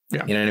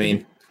 Yeah. You know what I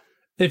mean?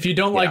 If you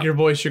don't like your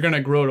voice, you're going to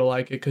grow to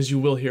like it, because you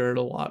will hear it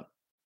a lot.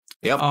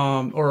 Yep.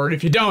 Or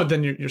if you don't,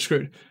 then you're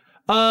screwed.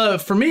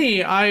 For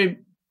me, I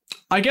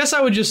guess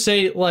I would just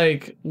say,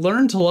 like,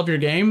 learn to love your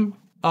game.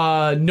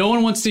 No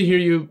one wants to hear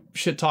you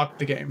shit talk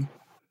the game.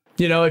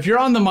 You know, if you're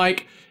on the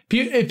mic,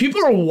 if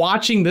people are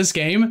watching this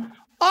game,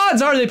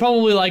 odds are they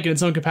probably like it in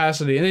some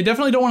capacity, and they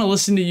definitely don't want to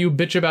listen to you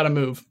bitch about a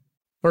move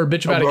or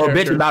bitch about a character.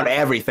 Bitch about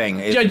everything.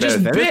 Yeah, just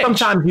bitch.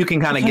 Sometimes you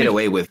can kind of get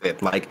away with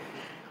it. Like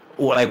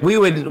we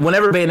would,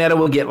 whenever Bayonetta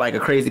would get like a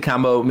crazy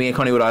combo, me and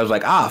Coney would always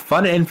like,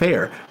 fun and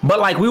fair. But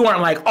like, we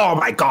weren't like, oh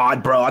my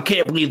god, bro, I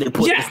can't believe they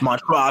put this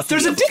much cross.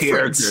 There's a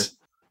difference. Character.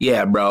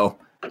 Yeah, bro.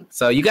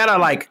 So you gotta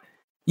like,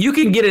 you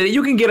can get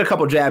a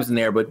couple jabs in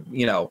there, but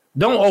you know,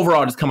 don't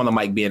overall just come on the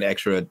mic being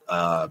extra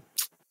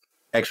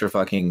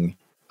fucking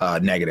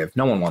negative.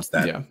 No one wants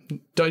that. Yeah,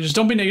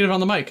 don't be negative on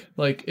the mic.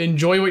 Like,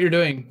 enjoy what you're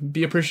doing.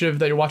 Be appreciative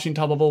that you're watching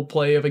top level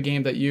play of a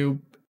game that you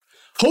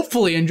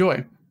hopefully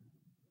enjoy.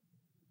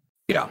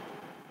 Yeah.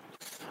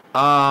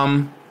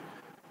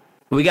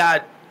 We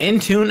got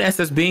Intune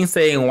SSB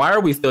saying, why are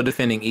we still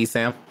defending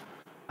ESAM?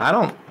 I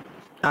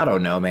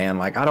don't know, man.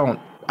 Like, I don't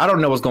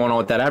know what's going on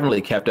with that. I haven't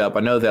really kept up. I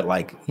know that,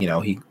 like, you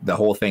know, the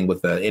whole thing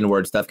with the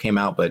N-word stuff came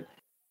out, but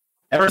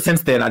ever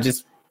since then, I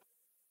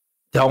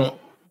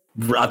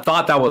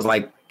thought that was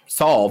like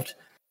solved,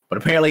 but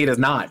apparently it is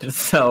not.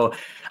 So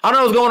I don't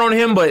know what's going on with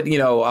him, but you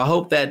know, I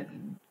hope that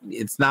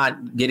it's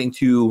not getting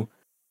too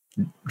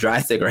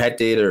drastic or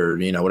hectic or,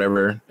 you know,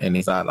 whatever. And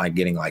he's not like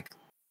getting like,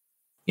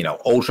 you know,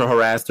 ultra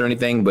harassed or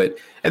anything, but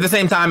at the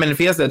same time, and if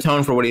he has to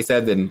atone for what he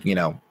said, then, you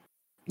know,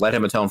 let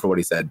him atone for what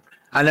he said.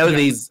 I know that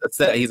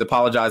he's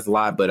apologized a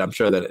lot, but I'm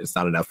sure that it's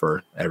not enough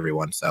for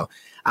everyone. So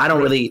I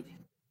don't really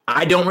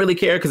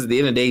care, because at the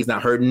end of the day, he's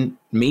not hurting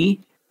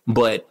me,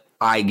 but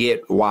I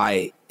get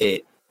why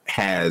it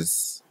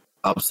has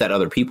upset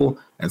other people.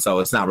 And so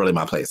it's not really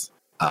my place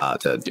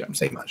to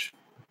say much.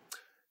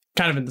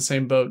 Kind of in the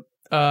same boat.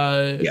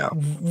 I'm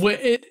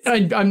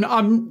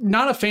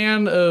not a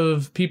fan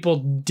of people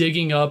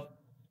digging up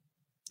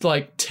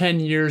like 10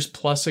 years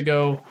plus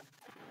ago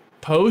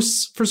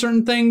posts for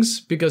certain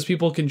things, because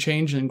people can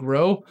change and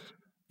grow,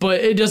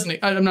 but it doesn't,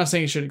 I'm not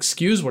saying it should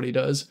excuse what he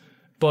does,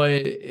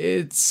 but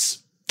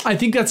I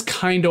think that's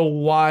kind of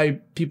why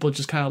people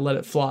just kind of let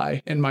it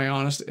fly, in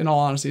all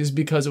honesty, is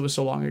because it was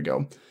so long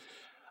ago.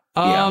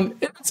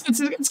 It's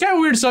kind of a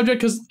weird subject,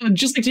 because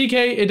just like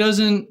TK, it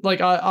doesn't,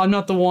 like, I'm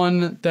not the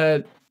one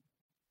that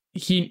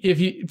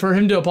for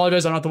him to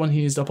apologize, I'm not the one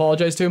he needs to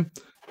apologize to.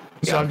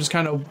 So Yeah. I'm just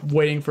kind of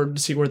waiting to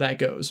see where that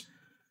goes.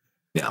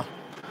 Yeah.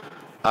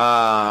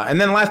 And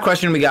then last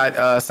question we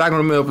got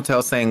Sagar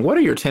Patel saying, what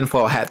are your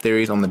tinfoil hat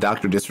theories on the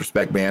Dr.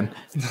 Disrespect ban?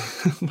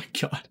 Oh my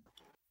God.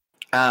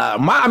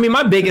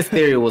 My biggest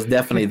theory was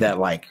definitely that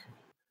like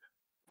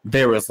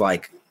there was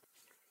like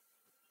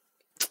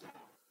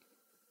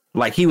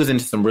he was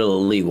into some real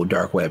illegal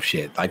dark web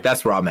shit. Like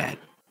that's where I'm at.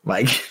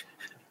 Like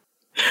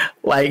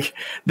it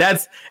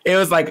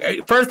was like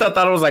at first I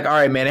thought it was like, all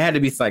right, man, it had to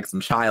be like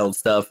some child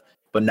stuff,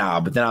 but nah.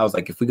 But then I was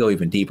like, if we go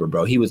even deeper,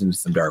 bro, he was into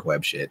some dark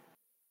web shit.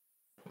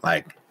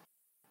 Like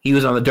he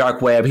was on the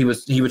dark web. He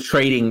was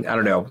trading. I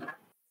don't know.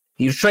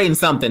 He was trading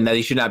something that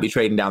he should not be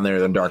trading down there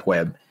on the dark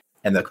web,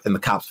 and the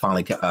cops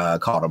finally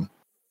caught him.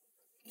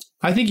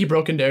 I think he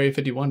broke into Area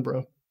 51,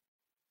 bro.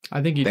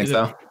 I think he did.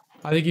 So?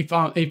 I think he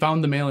found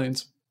the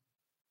aliens,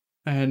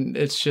 and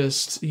it's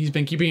just he's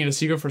been keeping it a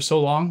secret for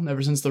so long,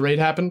 ever since the raid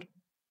happened,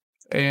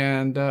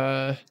 and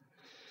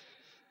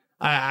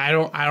I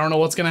don't know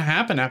what's gonna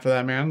happen after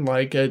that, man.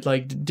 Like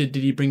did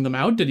he bring them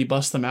out? Did he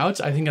bust them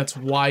out? I think that's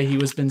why he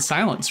was been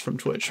silenced from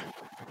Twitch.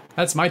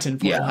 That's my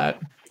tinfoil hat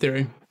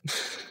theory.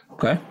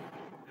 Okay.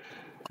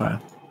 All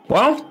right.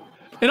 Well,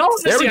 in all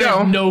honesty, there we go. I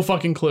have no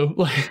fucking clue.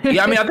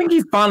 Yeah, I mean, I think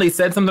he finally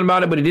said something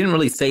about it, but he didn't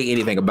really say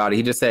anything about it.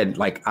 He just said,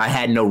 like, I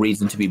had no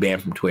reason to be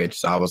banned from Twitch.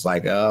 So I was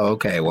like, oh,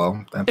 okay,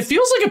 well. It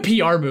feels like a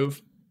PR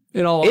move.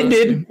 In all honesty. It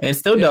did, and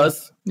still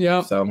does.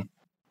 Yeah. So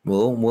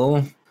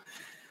we'll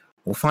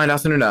find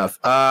out soon enough.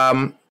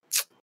 And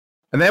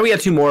then we had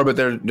two more, but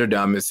they're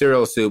dumb. It's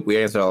cereal soup.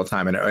 We answer all the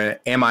time. And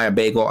am I a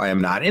bagel? I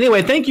am not.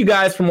 Anyway, thank you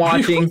guys for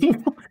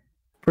watching.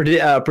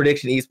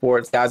 Prediction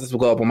Esports, guys. This will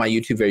go up on my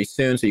YouTube very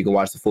soon, so you can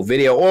watch the full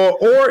video.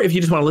 Or if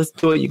you just want to listen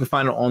to it, you can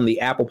find it on the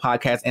Apple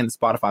Podcast and the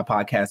Spotify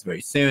Podcast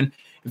very soon.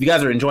 If you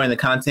guys are enjoying the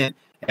content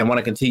and want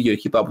to continue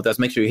to keep up with us,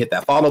 make sure you hit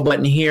that follow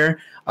button here.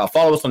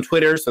 Follow us on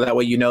Twitter, so that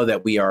way you know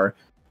that we are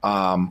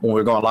when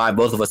we're going live.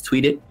 Both of us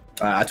tweet it.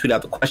 I tweet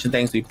out the question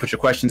thing, so you can put your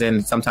questions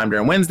in sometime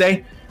during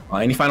Wednesday.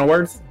 Any final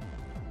words?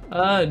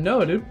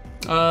 No, dude.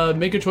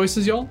 Make your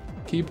choices, y'all.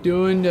 Keep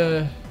doing,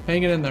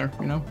 hanging in there,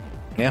 you know?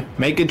 Yeah,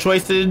 make good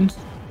choices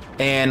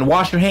and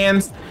wash your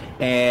hands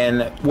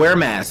and wear a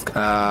mask.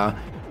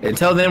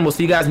 Until then, we'll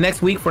see you guys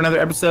next week for another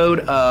episode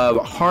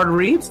of Hard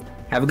Reads.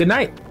 Have a good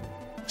night.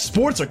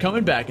 Sports are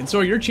coming back, and so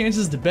are your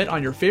chances to bet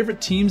on your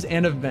favorite teams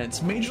and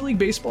events. Major League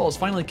Baseball is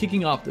finally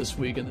kicking off this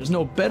week, and there's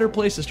no better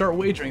place to start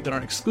wagering than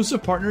our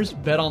exclusive partners,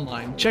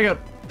 BetOnline. Check out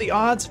the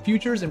odds,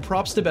 futures, and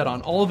props to bet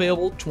on, all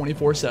available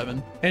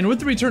 24/7. And with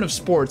the return of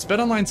sports,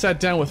 BetOnline sat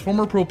down with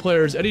former pro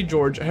players Eddie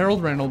George,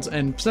 Harold Reynolds,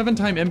 and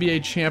 7-time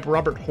NBA champ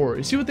Robert Horry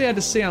to see what they had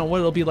to say on what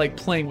it'll be like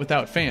playing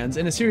without fans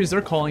in a series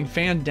they're calling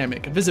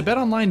Fandemic. Visit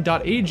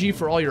betonline.ag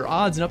for all your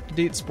odds and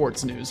up-to-date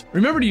sports news.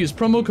 Remember to use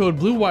promo code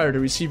BLUEWIRE to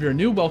receive your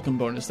new welcome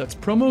bonus. That's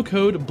promo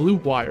code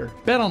BLUEWIRE.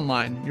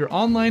 BetOnline, your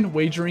online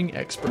wagering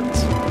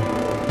experts.